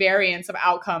 like, the variance of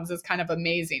outcomes is kind of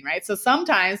amazing, right? So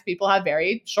sometimes people have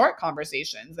very short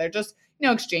conversations. They're just,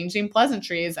 exchanging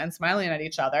pleasantries and smiling at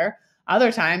each other.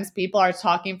 Other times people are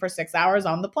talking for 6 hours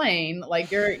on the plane, like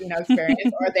your,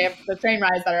 experience, or they have the train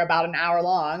rides that are about an hour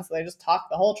long. So they just talk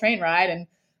the whole train ride. And,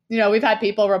 we've had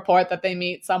people report that they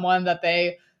meet someone that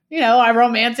they, are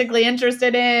romantically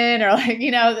interested in, or like,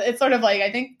 it's sort of like,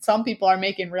 I think some people are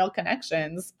making real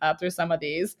connections through some of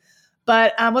these.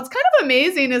 But what's kind of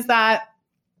amazing is that,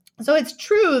 so it's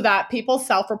true that people's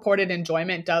self-reported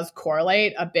enjoyment does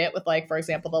correlate a bit with, like, for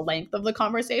example, the length of the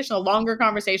conversation. The longer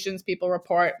conversations, people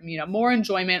report, more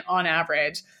enjoyment on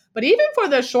average. But even for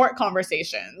the short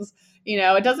conversations,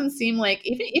 It doesn't seem like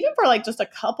even for like just a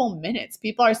couple minutes,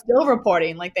 people are still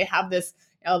reporting like they have this,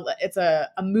 it's a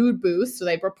mood boost. So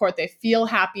they report they feel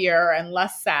happier and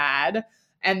less sad,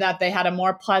 and that they had a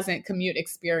more pleasant commute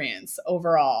experience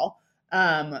overall,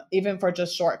 even for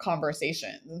just short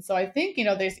conversations. And so I think,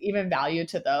 there's even value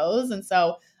to those. And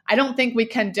so I don't think we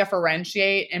can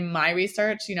differentiate in my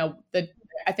research,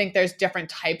 I think there's different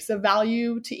types of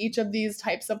value to each of these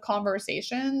types of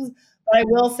conversations. But I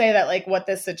will say that like what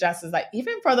this suggests is that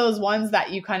even for those ones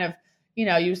that you kind of,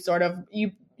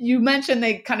 you mentioned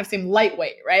they kind of seem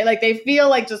lightweight, right? Like they feel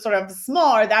like just sort of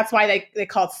small, or that's why they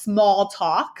call it small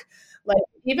talk. Like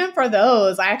even for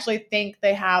those, I actually think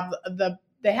they have the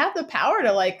power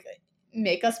to like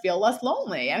make us feel less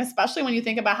lonely. And especially when you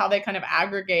think about how they kind of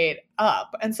aggregate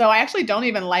up. And so I actually don't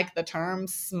even like the term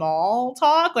small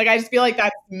talk. Like I just feel like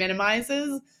that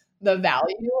minimizes the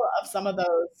value of some of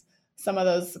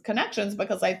those connections,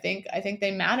 because I think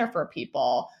they matter for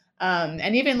people.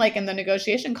 And even like in the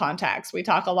negotiation context, we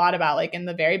talk a lot about like in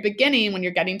the very beginning, when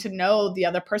you're getting to know the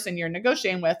other person you're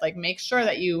negotiating with, like make sure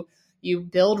that you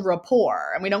build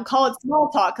rapport. And we don't call it small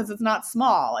talk because it's not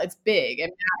small, it's big,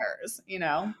 it matters.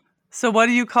 So what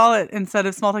do you call it instead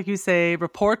of small talk? You say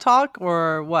rapport talk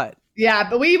or what? Yeah,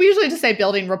 but we usually just say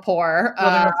building rapport.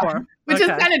 Building rapport. Which is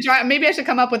kind of dry. Maybe I should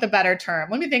come up with a better term.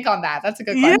 Let me think on that. That's a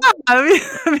good question. Yeah,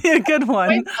 that'd be a good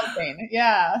one.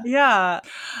 Yeah. Yeah.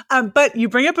 But you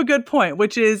bring up a good point,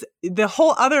 which is the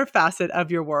whole other facet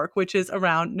of your work, which is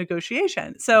around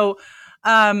negotiation. So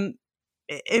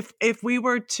if we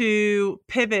were to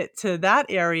pivot to that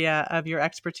area of your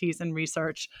expertise and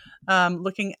research,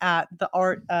 looking at the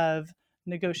art of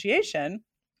negotiation,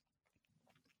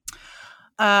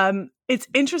 it's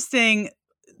interesting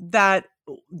that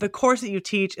the course that you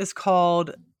teach is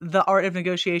called The Art of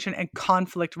Negotiation and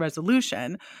Conflict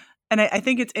Resolution. And I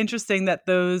think it's interesting that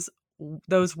those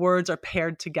words are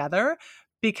paired together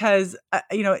because,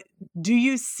 do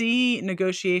you see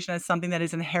negotiation as something that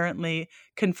is inherently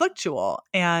conflictual?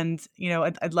 And,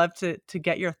 I'd love to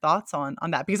get your thoughts on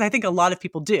that, because I think a lot of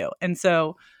people do. And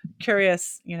so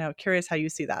curious how you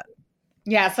see that.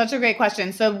 Yeah, such a great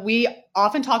question. So we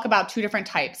often talk about two different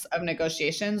types of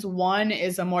negotiations. One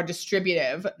is a more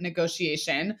distributive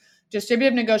negotiation.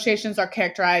 Distributive negotiations are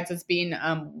characterized as being,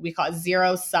 we call it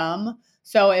zero sum.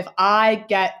 So if I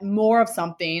get more of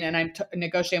something and I'm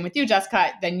negotiating with you,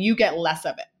 Jessica, then you get less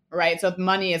of it, right? So if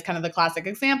money is kind of the classic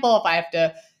example. If I have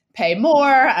to pay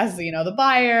more as, the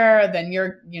buyer, then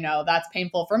that's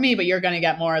painful for me, but you're going to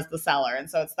get more as the seller. And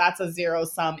so that's a zero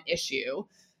sum issue.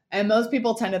 And most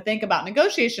people tend to think about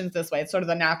negotiations this way. It's sort of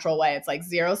the natural way. It's like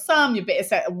zero sum.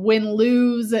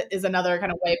 Win-lose is another kind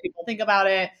of way people think about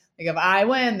it. Like if I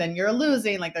win, then you're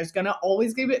losing. Like there's going to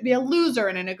always be a loser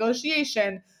in a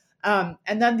negotiation. And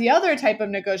then the other type of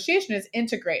negotiation is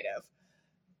integrative.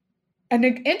 And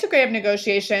integrative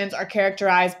negotiations are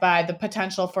characterized by the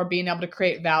potential for being able to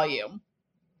create value.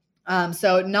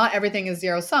 So not everything is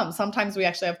zero sum. Sometimes we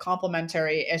actually have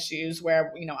complementary issues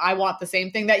where, I want the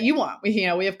same thing that you want. We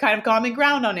have kind of common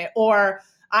ground on it, or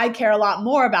I care a lot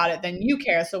more about it than you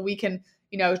care. So we can,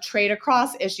 trade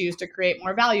across issues to create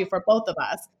more value for both of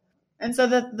us. And so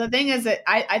the thing is that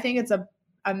I think it's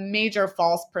a major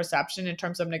false perception in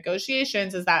terms of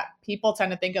negotiations is that people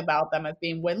tend to think about them as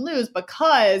being win-lose,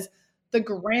 because the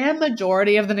grand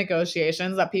majority of the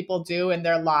negotiations that people do in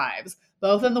their lives,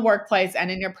 both in the workplace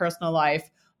and in your personal life,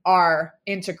 are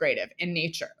integrative in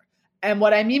nature. And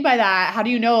what I mean by that, how do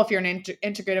you know if you're in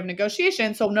integrative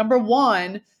negotiation? So number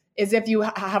one is if you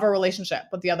have a relationship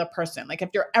with the other person, like if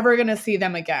you're ever going to see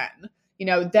them again,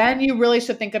 then you really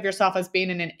should think of yourself as being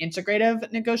in an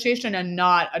integrative negotiation and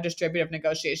not a distributive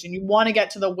negotiation. You want to get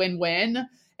to the win-win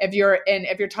if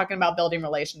you're talking about building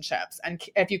relationships and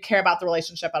if you care about the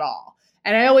relationship at all.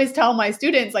 And I always tell my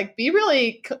students, like, be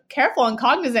really careful and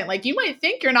cognizant. Like, you might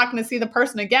think you're not going to see the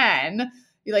person again.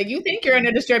 Like, you think you're in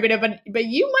a distributive, but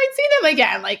you might see them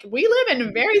again. Like, we live in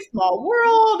a very small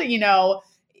world,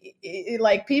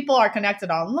 like people are connected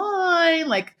online.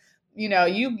 Like,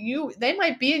 they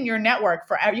might be in your network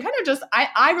forever. You kind of just,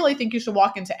 I really think you should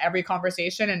walk into every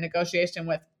conversation and negotiation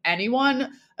with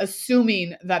anyone,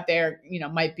 assuming that they're,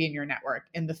 might be in your network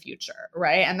in the future.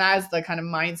 Right. And that is the kind of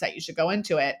mindset you should go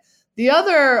into it. The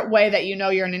other way that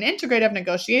you're in an integrative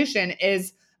negotiation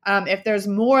is if there's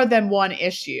more than one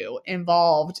issue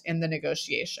involved in the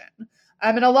negotiation.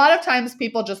 And a lot of times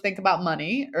people just think about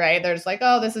money, right? They're just like,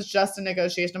 oh, this is just a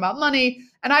negotiation about money.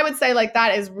 And I would say like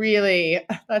that's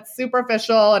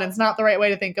superficial and it's not the right way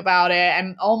to think about it.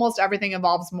 And almost everything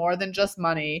involves more than just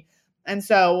money. And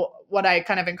so what I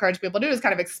kind of encourage people to do is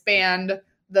kind of expand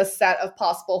the set of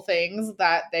possible things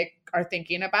that they are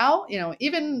thinking about,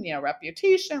 even,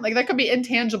 reputation, like there could be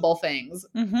intangible things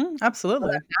Absolutely.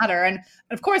 that matter. And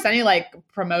of course, any like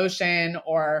promotion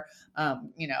or,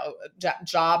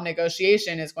 job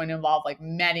negotiation is going to involve like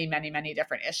many, many, many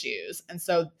different issues. And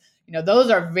so, those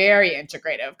are very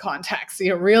integrative contexts.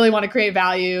 You really want to create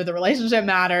value. The relationship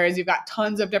matters. You've got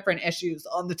tons of different issues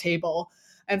on the table.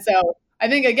 And so I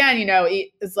think again,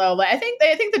 so I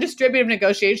think the distributive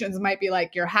negotiations might be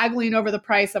like you're haggling over the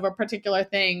price of a particular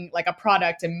thing, like a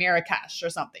product in Marrakesh or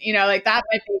something, like that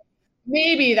might be,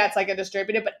 maybe that's like a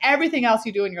distributive, but everything else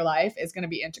you do in your life is going to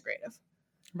be integrative.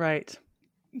 Right.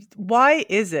 Why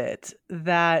is it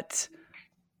that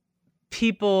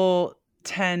people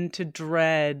tend to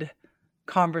dread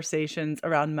conversations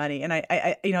around money? And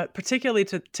I particularly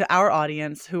to our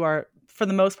audience who are, for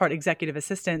the most part, executive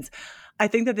assistants, I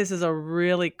think that this is a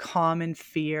really common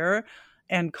fear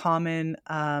and common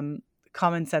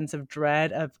sense of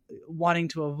dread of wanting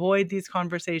to avoid these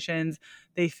conversations.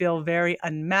 They feel very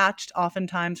unmatched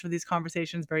oftentimes for these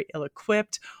conversations, very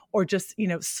ill-equipped, or just,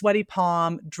 sweaty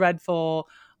palm, dreadful,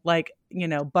 like,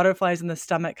 butterflies in the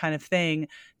stomach kind of thing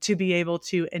to be able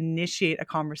to initiate a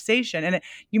conversation. And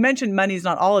you mentioned money is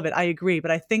not all of it. I agree. But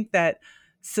I think that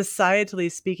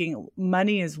societally speaking,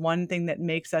 money is one thing that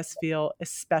makes us feel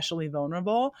especially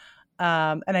vulnerable.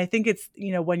 And I think it's,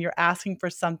 when you're asking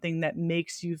for something that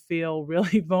makes you feel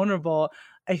really vulnerable,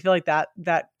 I feel like that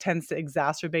tends to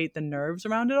exacerbate the nerves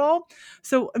around it all.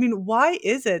 So, I mean, why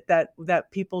is it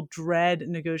that people dread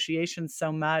negotiations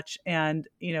so much, and,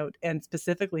 and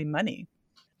specifically money?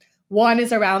 One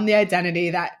is around the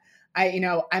identity that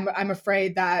I'm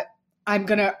afraid that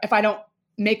if I don't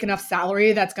make enough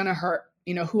salary, that's going to hurt,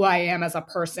 who I am as a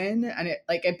person. And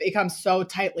it becomes so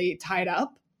tightly tied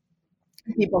up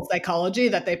in people's psychology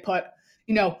that they put,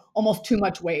 almost too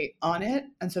much weight on it.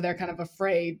 And so they're kind of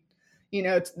afraid,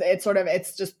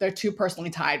 it's just, they're too personally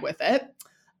tied with it.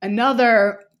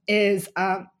 Another is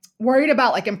worried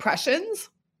about like impressions.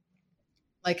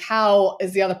 Like, how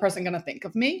is the other person going to think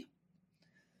of me?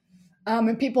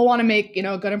 And people want to make,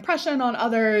 a good impression on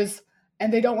others,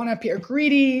 and they don't want to appear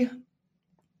greedy.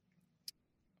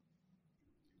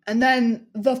 And then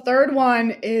the third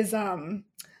one is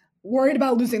worried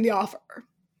about losing the offer.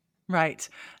 Right.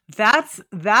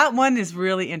 That one is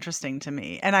really interesting to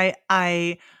me. And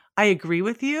I agree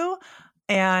with you.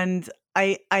 And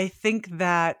I think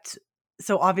that,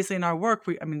 so obviously in our work,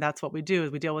 that's what we do,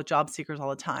 is we deal with job seekers all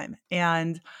the time.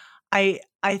 And I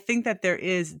think that there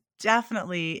is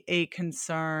definitely a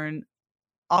concern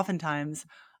oftentimes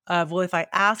of, well, if I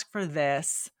ask for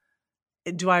this,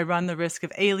 do I run the risk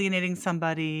of alienating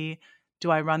somebody?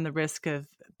 Do I run the risk of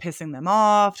pissing them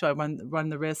off? Do I run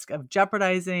the risk of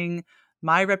jeopardizing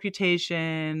my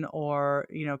reputation, or,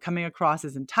 coming across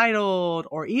as entitled,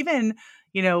 or even,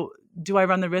 do I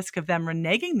run the risk of them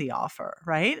reneging the offer?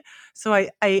 Right. So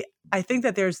I think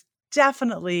that there's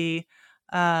definitely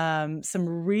some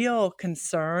real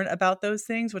concern about those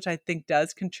things, which I think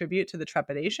does contribute to the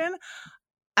trepidation.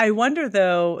 I wonder,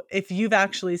 though, if you've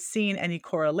actually seen any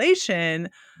correlation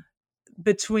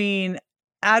between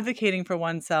advocating for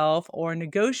oneself or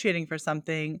negotiating for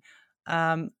something,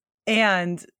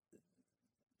 and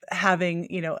having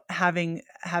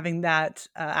that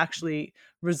actually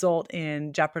result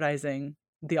in jeopardizing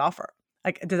the offer.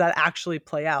 Like, does that actually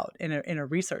play out in a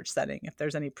research setting, if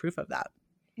there's any proof of that?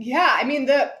 Yeah,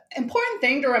 the important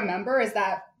thing to remember is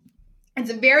that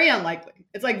it's very unlikely.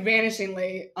 It's like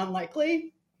vanishingly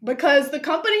unlikely, because the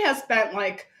company has spent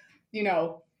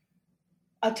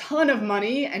a ton of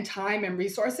money and time and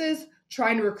resources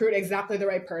trying to recruit exactly the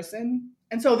right person.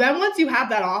 And so then once you have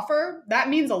that offer, that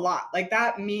means a lot. Like,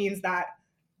 that means that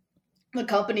the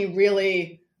company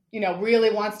really,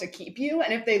 really wants to keep you.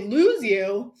 And if they lose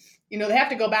you, they have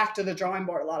to go back to the drawing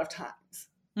board a lot of times.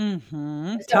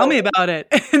 Mm-hmm. So, tell me about it.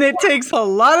 And it takes a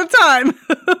lot of time,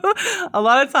 a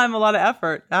lot of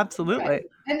effort. Absolutely. Right.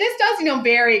 And this does,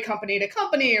 vary company to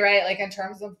company, right? Like, in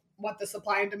terms of what the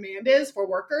supply and demand is for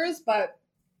workers, but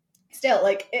still,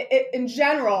 like, it in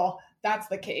general, that's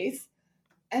the case.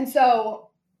 And so,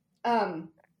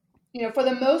 for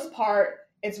the most part,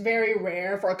 it's very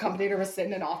rare for a company to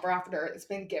rescind an offer after it's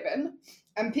been given.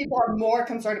 And people are more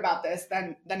concerned about this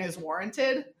than is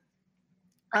warranted.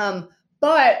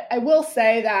 But I will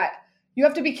say that you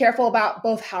have to be careful about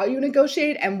both how you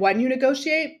negotiate and when you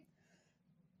negotiate.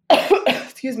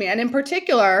 Excuse me. And in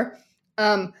particular,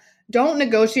 don't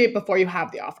negotiate before you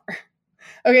have the offer.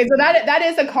 Okay, so that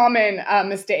is a common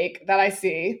mistake that I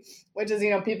see, which is,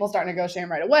 people start negotiating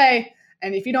right away.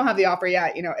 And if you don't have the offer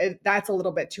yet, that's a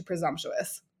little bit too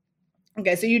presumptuous.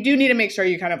 Okay, so you do need to make sure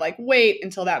you kind of like wait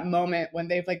until that moment when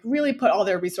they've like really put all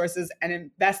their resources and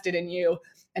invested in you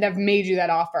and have made you that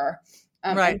offer.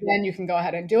 Right. And then you can go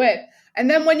ahead and do it. And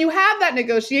then when you have that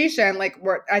negotiation, like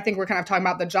I think we're kind of talking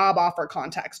about the job offer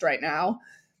context right now.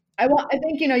 I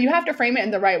think, you have to frame it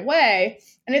in the right way.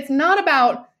 And it's not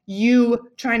about you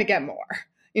trying to get more.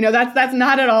 That's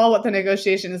not at all what the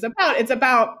negotiation is about. It's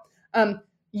about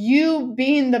you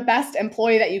being the best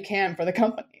employee that you can for the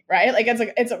company, right? Like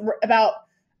it's about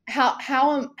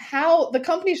how the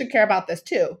company should care about this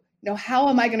too. How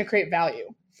am I going to create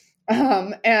value?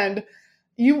 And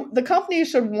the company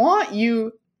should want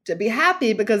you to be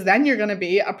happy, because then you're going to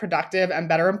be a productive and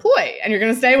better employee, and you're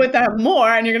going to stay with them more,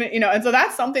 and you're going to, and so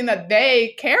that's something that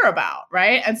they care about,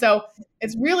 right? And so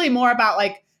it's really more about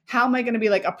like, how am I going to be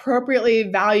like appropriately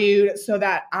valued so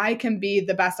that I can be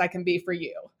the best I can be for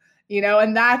you,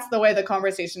 and that's the way the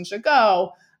conversation should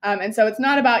go. And so it's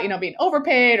not about, being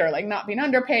overpaid or like not being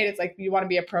underpaid. It's like you want to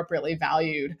be appropriately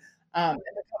valued. And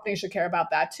the company should care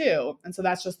about that too. And so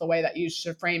that's just the way that you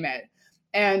should frame it.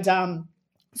 And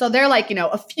so they're like,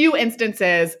 a few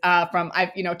instances from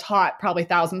I've, taught probably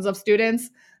thousands of students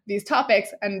these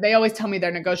topics, and they always tell me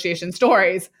their negotiation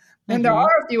stories. And there are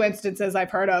a few instances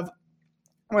I've heard of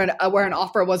where an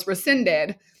offer was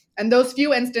rescinded. And those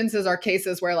few instances are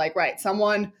cases where like, right,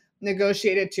 someone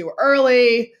negotiated too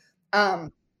early,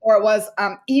 or it was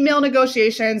email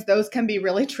negotiations. Those can be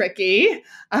really tricky.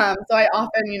 So I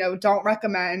often, don't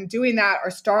recommend doing that,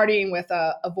 or starting with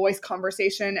a voice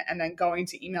conversation and then going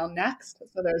to email next.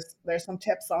 So there's some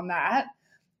tips on that.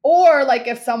 Or like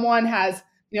if someone has,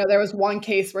 there was one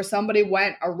case where somebody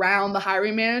went around the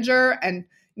hiring manager and,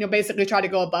 basically tried to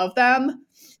go above them,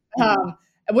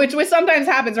 which sometimes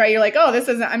happens, right? You're like, oh,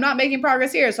 I'm not making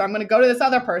progress here, so I'm going to go to this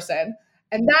other person.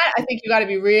 And that, I think you got to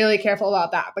be really careful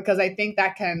about that, because I think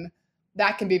that can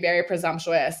be very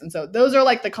presumptuous. And so those are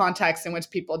like the contexts in which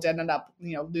people did end up,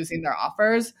 losing their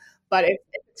offers, but it's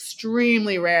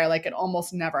extremely rare. Like it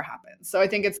almost never happens. So I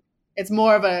think it's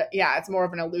more of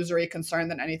an illusory concern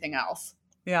than anything else.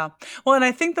 Yeah. Well, and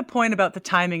I think the point about the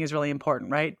timing is really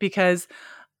important, right? Because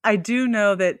I do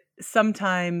know that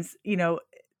sometimes,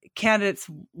 candidates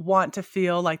want to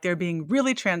feel like they're being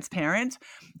really transparent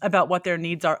about what their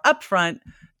needs are upfront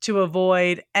to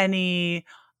avoid any,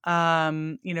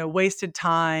 wasted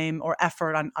time or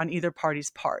effort on either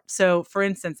party's part. So for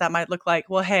instance, that might look like,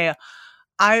 well, hey,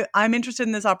 I'm interested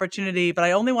in this opportunity, but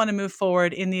I only want to move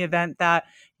forward in the event that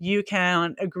you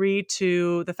can agree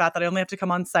to the fact that I only have to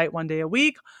come on site 1 day a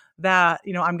week, that,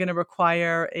 I'm going to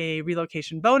require a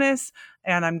relocation bonus,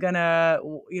 and I'm going to,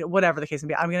 whatever the case may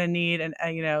be, I'm going to need an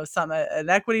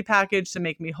equity package to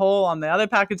make me whole on the other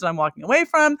package that I'm walking away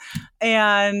from.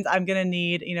 And I'm going to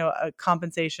need, a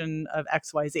compensation of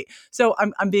XYZ. So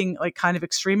I'm being like kind of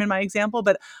extreme in my example,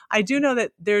 but I do know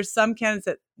that there's some candidates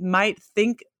that might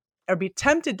think or be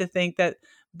tempted to think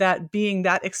that being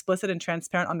that explicit and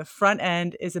transparent on the front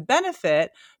end is a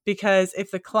benefit, because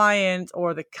if the client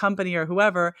or the company or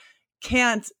whoever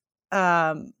can't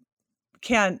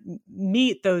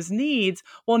meet those needs,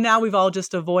 well, now we've all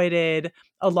just avoided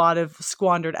a lot of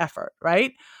squandered effort,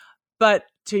 right? But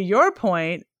to your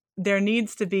point, there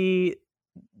needs to be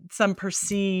some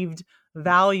perceived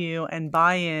value and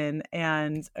buy-in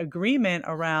and agreement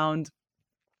around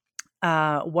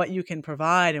what you can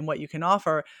provide and what you can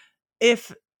offer,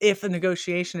 if a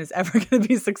negotiation is ever going to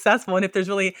be successful, and if there's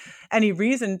really any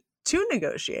reason to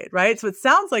negotiate, right? So it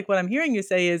sounds like what I'm hearing you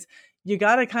say is you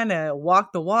got to kind of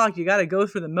walk the walk, you got to go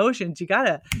through the motions, you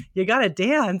got to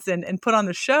dance and put on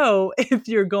the show if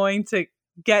you're going to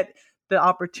get the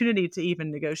opportunity to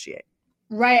even negotiate.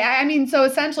 Right. I mean, so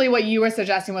essentially what you were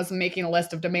suggesting was making a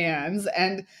list of demands,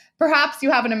 and perhaps you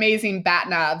have an amazing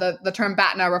BATNA. The term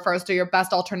BATNA refers to your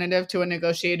best alternative to a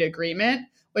negotiated agreement,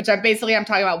 which I'm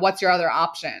talking about what's your other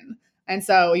option. And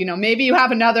so, maybe you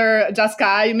have another,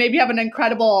 Jessica, maybe you have an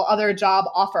incredible other job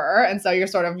offer. And so you're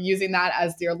sort of using that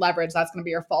as your leverage. That's going to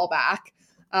be your fallback.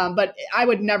 But I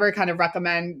would never kind of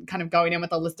recommend kind of going in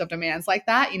with a list of demands like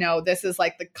that. This is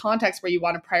like the context where you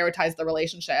want to prioritize the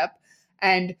relationship.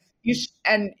 And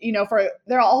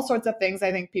there are all sorts of things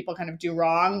I think people kind of do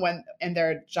wrong when in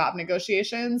their job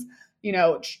negotiations,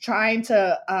 trying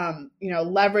to,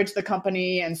 leverage the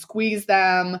company and squeeze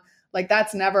them. Like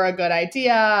that's never a good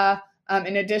idea.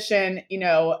 In addition,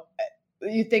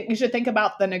 you should think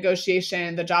about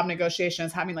the job negotiation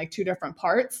as having like two different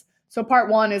parts. So part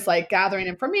one is like gathering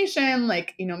information,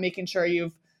 like, making sure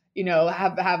you've,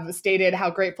 have stated how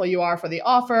grateful you are for the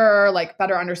offer, like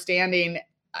better understanding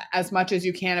as much as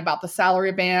you can about the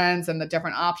salary bands and the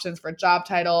different options for job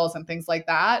titles and things like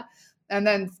that. And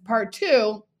then part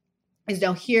two is,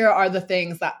 here are the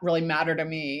things that really matter to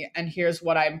me, and here's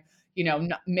what I'm,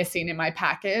 missing in my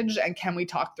package, and can we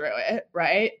talk through it,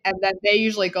 right? And then they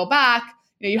usually go back,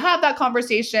 you have that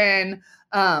conversation,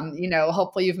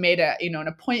 hopefully you've made an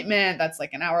appointment that's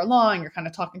like an hour long, you're kind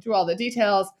of talking through all the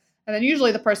details, and then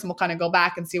usually the person will kind of go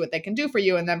back and see what they can do for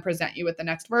you and then present you with the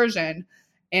next version.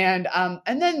 And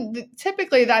then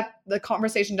typically that the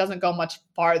conversation doesn't go much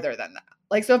farther than that.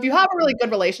 Like, so if you have a really good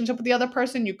relationship with the other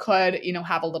person, you could,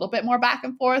 have a little bit more back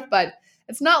and forth, but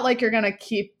it's not like you're going to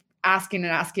keep asking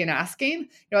and asking and asking.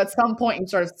 At some point you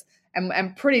sort of,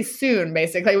 and pretty soon,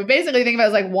 basically, we basically think of it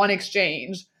as like one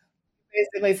exchange.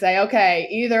 Basically say, okay,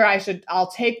 either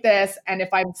I'll take this, and if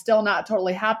I'm still not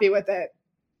totally happy with it,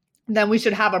 then we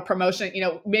should have a promotion.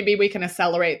 Maybe we can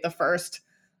accelerate the first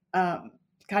kind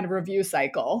of review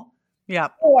cycle. Yeah.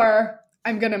 Or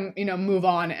I'm going to, move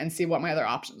on and see what my other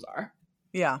options are.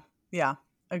 Yeah. Yeah.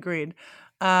 Agreed.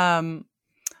 I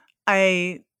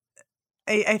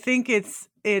think it's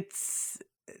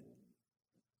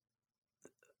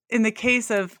in the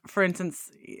case of, for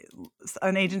instance,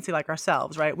 an agency like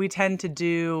ourselves, right? We tend to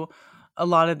do a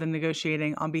lot of the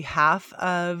negotiating on behalf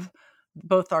of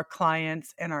both our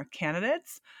clients and our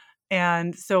candidates.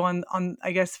 And so on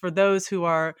I guess for those who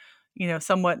are,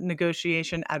 somewhat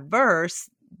negotiation adverse,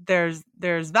 there's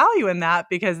value in that,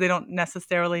 because they don't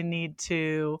necessarily need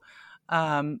to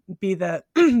be the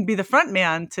be the front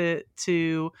man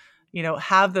to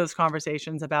have those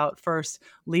conversations about first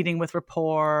leading with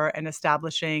rapport and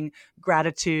establishing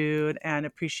gratitude and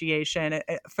appreciation.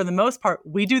 For the most part,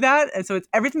 we do that. And so it's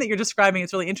everything that you're describing.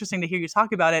 It's really interesting to hear you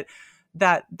talk about it,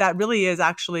 that really is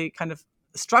actually kind of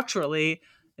structurally,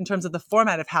 in terms of the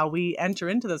format of how we enter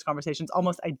into those conversations,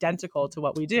 almost identical to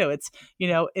what we do. It's,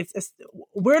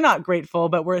 we're not grateful,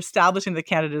 but we're establishing the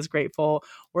candidate is grateful.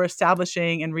 We're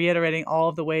establishing and reiterating all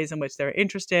of the ways in which they're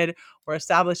interested. We're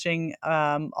establishing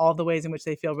all of the ways in which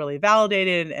they feel really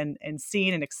validated and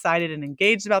seen and excited and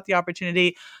engaged about the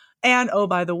opportunity. And, oh,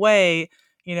 by the way,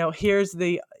 here's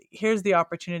the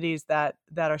opportunities that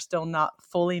are still not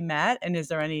fully met, and is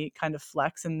there any kind of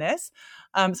flex in this?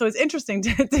 So it's interesting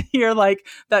to hear like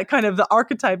that kind of the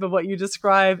archetype of what you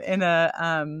describe in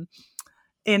an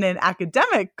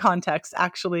academic context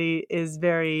actually is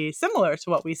very similar to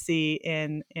what we see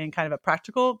in kind of a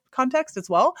practical context as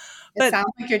well. But it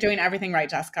sounds like you're doing everything right,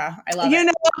 Jessica. I love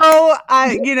it.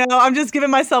 I'm just giving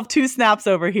myself 2 snaps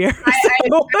over here.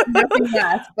 Nothing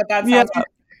less, but that sounds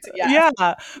yeah.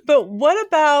 Yeah. But what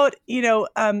about,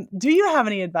 do you have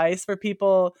any advice for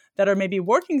people that are maybe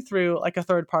working through like a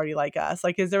third party like us?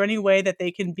 Like, is there any way that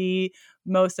they can be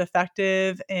most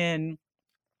effective in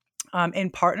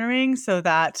partnering so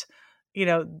that,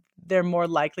 they're more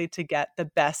likely to get the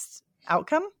best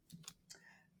outcome?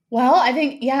 Well, I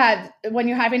think, when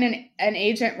you're having an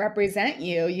agent represent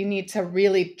you, you need to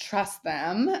really trust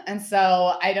them. And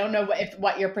so I don't know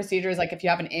what your procedure is like, if you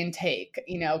have an intake,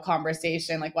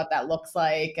 conversation, like what that looks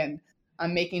like, and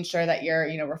making sure that you're,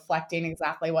 reflecting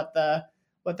exactly what the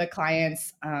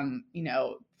client's,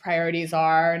 priorities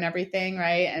are and everything.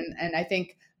 Right. And I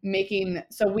think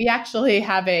so we actually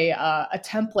have a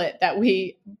template that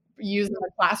we use in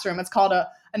the classroom. It's called a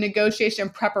negotiation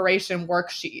preparation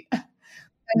worksheet.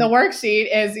 And the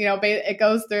worksheet is, it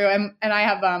goes through, and I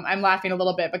have, I'm laughing a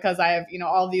little bit because I have,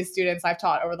 all of these students I've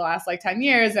taught over the last like 10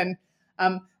 years. And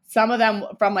some of them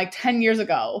from like 10 years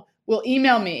ago will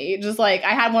email me, just like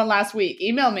I had one last week,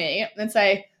 email me and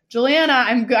say, Juliana,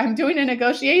 I'm doing a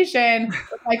negotiation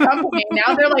with my company.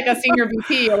 Now they're like a senior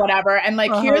VP or whatever. And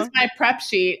like, here's my prep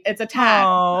sheet. It's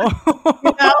attached.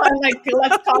 And like,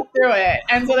 let's talk through it.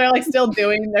 And so they're still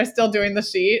doing the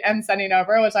sheet and sending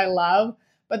over, which I love.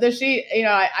 But the sheet,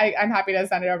 I'm happy to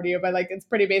send it over to you, but like, it's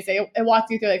pretty basic. It walks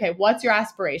you through like, hey, what's your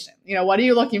aspiration? What are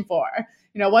you looking for?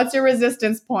 What's your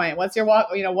resistance point? What's your walk,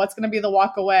 what's going to be the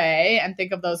walk away? And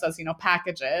think of those as,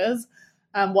 packages.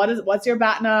 What's your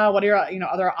BATNA? What are your,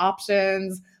 other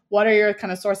options? What are your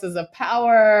kind of sources of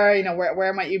power?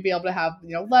 Where might you be able to have,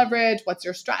 leverage? What's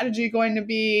your strategy going to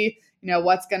be?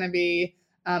 What's going to be,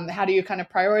 how do you kind of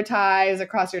prioritize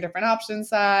across your different option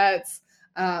sets?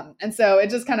 And so it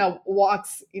just kind of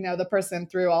walks, the person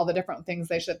through all the different things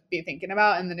they should be thinking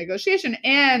about in the negotiation,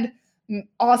 and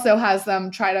also has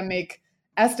them try to make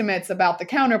estimates about the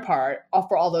counterpart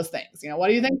for all those things. What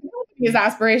do you think his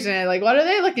aspiration is? Like, what are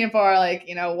they looking for? Like,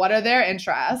 what are their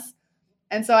interests?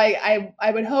 And so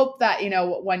I would hope that,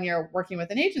 when you're working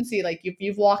with an agency, like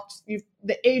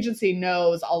the agency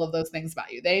knows all of those things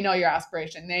about you. They know your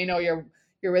aspiration. They know your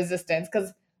resistance,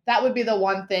 because that would be the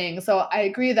one thing. So I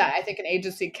agree that I think an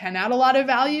agency can add a lot of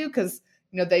value because,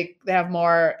 they have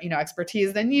more,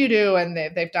 expertise than you do, and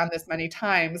they've done this many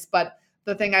times. But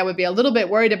the thing I would be a little bit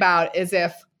worried about is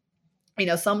if,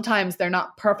 sometimes they're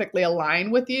not perfectly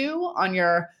aligned with you on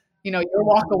your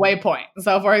walk away point.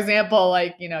 So for example,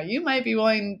 like, you might be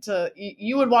willing to,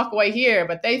 you would walk away here,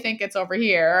 but they think it's over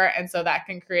here. And so that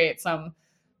can create some,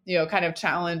 kind of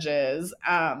challenges.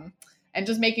 And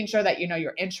just making sure that,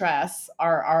 your interests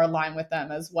are aligned with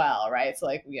them as well. Right. So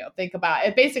like, think about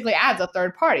it, basically adds a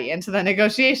third party into the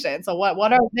negotiation. So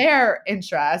what are their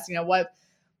interests?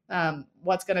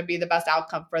 What's going to be the best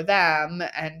outcome for them?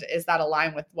 And is that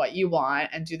aligned with what you want?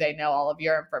 And do they know all of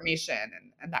your information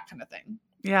and that kind of thing?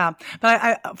 Yeah. But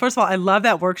I first of all, I love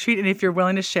that worksheet. And if you're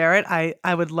willing to share it,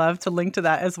 I would love to link to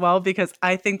that as well, because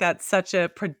I think that's such a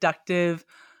productive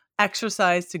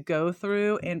exercise to go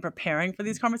through in preparing for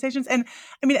these conversations. And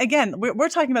I mean, again, we're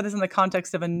talking about this in the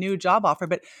context of a new job offer,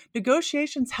 but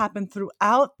negotiations happen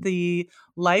throughout the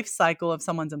life cycle of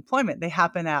someone's employment. They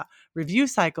happen at review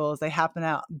cycles, they happen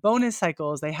at bonus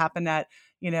cycles, they happen at,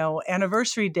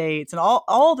 anniversary dates and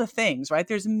all the things, right?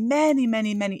 There's many,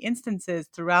 many, many instances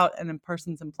throughout a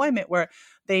person's employment where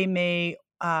they may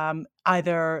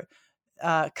either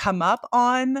come up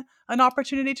on an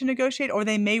opportunity to negotiate, or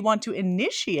they may want to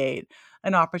initiate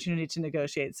an opportunity to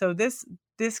negotiate. So this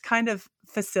kind of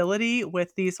facility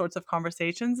with these sorts of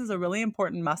conversations is a really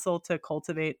important muscle to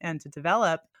cultivate and to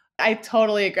develop. I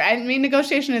totally agree. I mean,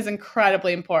 negotiation is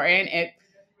incredibly important. I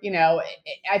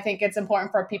think it's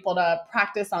important for people to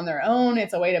practice on their own.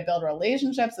 It's a way to build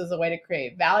relationships, it's a way to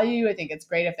create value. I think it's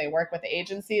great if they work with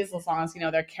agencies, as long as,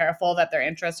 they're careful that their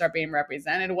interests are being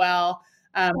represented well.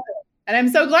 And I'm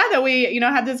so glad that we,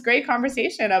 had this great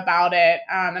conversation about it.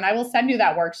 And I will send you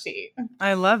that worksheet.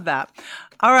 I love that.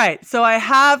 All right. So I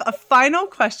have a final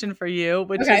question for you,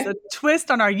 which is a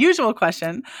twist on our usual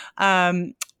question,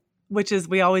 which is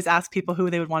we always ask people who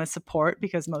they would want to support,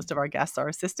 because most of our guests are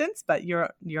assistants, but you're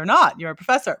not. You're a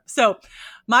professor. So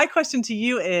my question to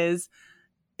you is,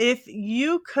 if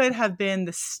you could have been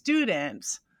the student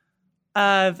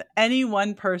of any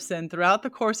one person throughout the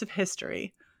course of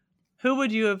history, who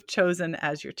would you have chosen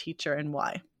as your teacher and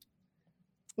why?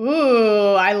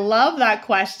 Ooh, I love that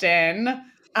question.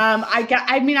 I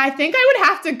think I would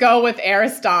have to go with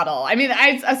Aristotle. I mean,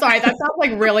 sorry, that sounds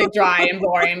like really dry and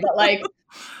boring, but like,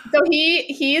 so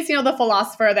he's, the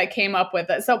philosopher that came up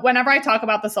with it. So whenever I talk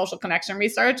about the social connection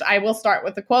research, I will start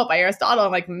with the quote by Aristotle.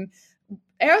 I'm like,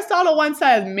 Aristotle once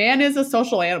said, man is a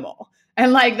social animal.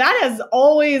 And like, that has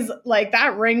always, like,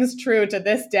 that rings true to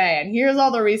this day. And here's all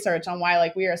the research on why,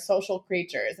 like, we are social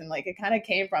creatures. And like, it kind of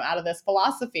came from out of this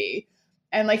philosophy.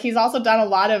 And like, he's also done a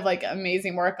lot of like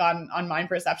amazing work on mind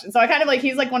perception. So I kind of like,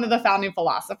 he's like one of the founding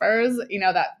philosophers,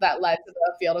 that led to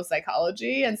the field of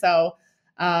psychology. And so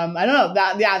I don't know,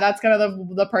 that's kind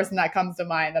of the person that comes to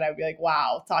mind, that I'd be like,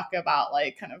 wow, talk about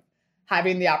like kind of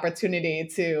having the opportunity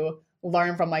to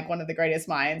learn from like one of the greatest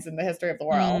minds in the history of the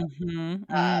world.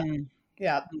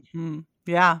 Yeah. Mm-hmm.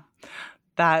 Yeah.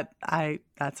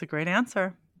 That's a great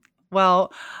answer.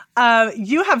 Well,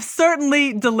 you have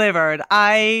certainly delivered.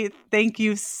 I thank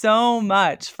you so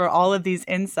much for all of these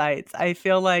insights. I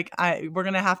feel like we're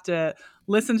going to have to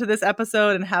listen to this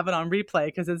episode and have it on replay,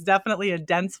 because it's definitely a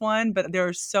dense one, but there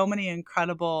are so many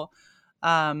incredible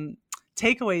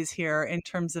takeaways here in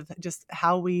terms of just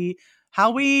how we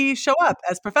show up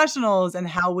as professionals and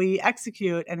how we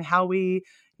execute and how we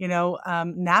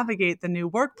navigate the new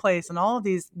workplace, and all of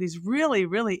these really,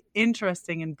 really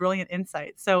interesting and brilliant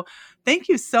insights. So thank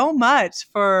you so much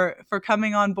for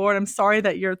coming on board. I'm sorry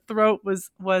that your throat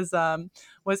was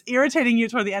irritating you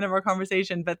toward the end of our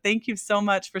conversation, but thank you so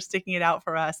much for sticking it out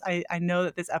for us. I know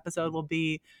that this episode will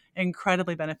be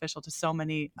incredibly beneficial to so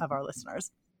many of our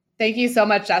listeners. Thank you so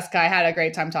much, Jessica. I had a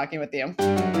great time talking with you.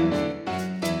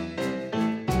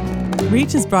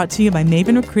 Reach is brought to you by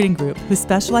Maven Recruiting Group, who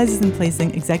specializes in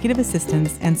placing executive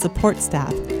assistants and support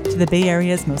staff to the Bay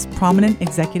Area's most prominent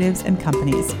executives and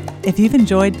companies. If you've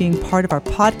enjoyed being part of our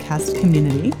podcast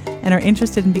community and are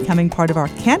interested in becoming part of our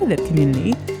candidate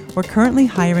community, we're currently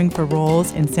hiring for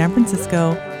roles in San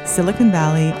Francisco, Silicon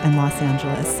Valley, and Los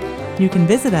Angeles. You can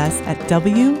visit us at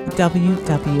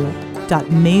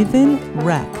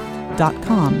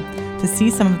www.mavenrec.com to see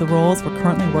some of the roles we're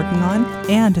currently working on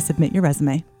and to submit your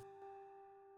resume.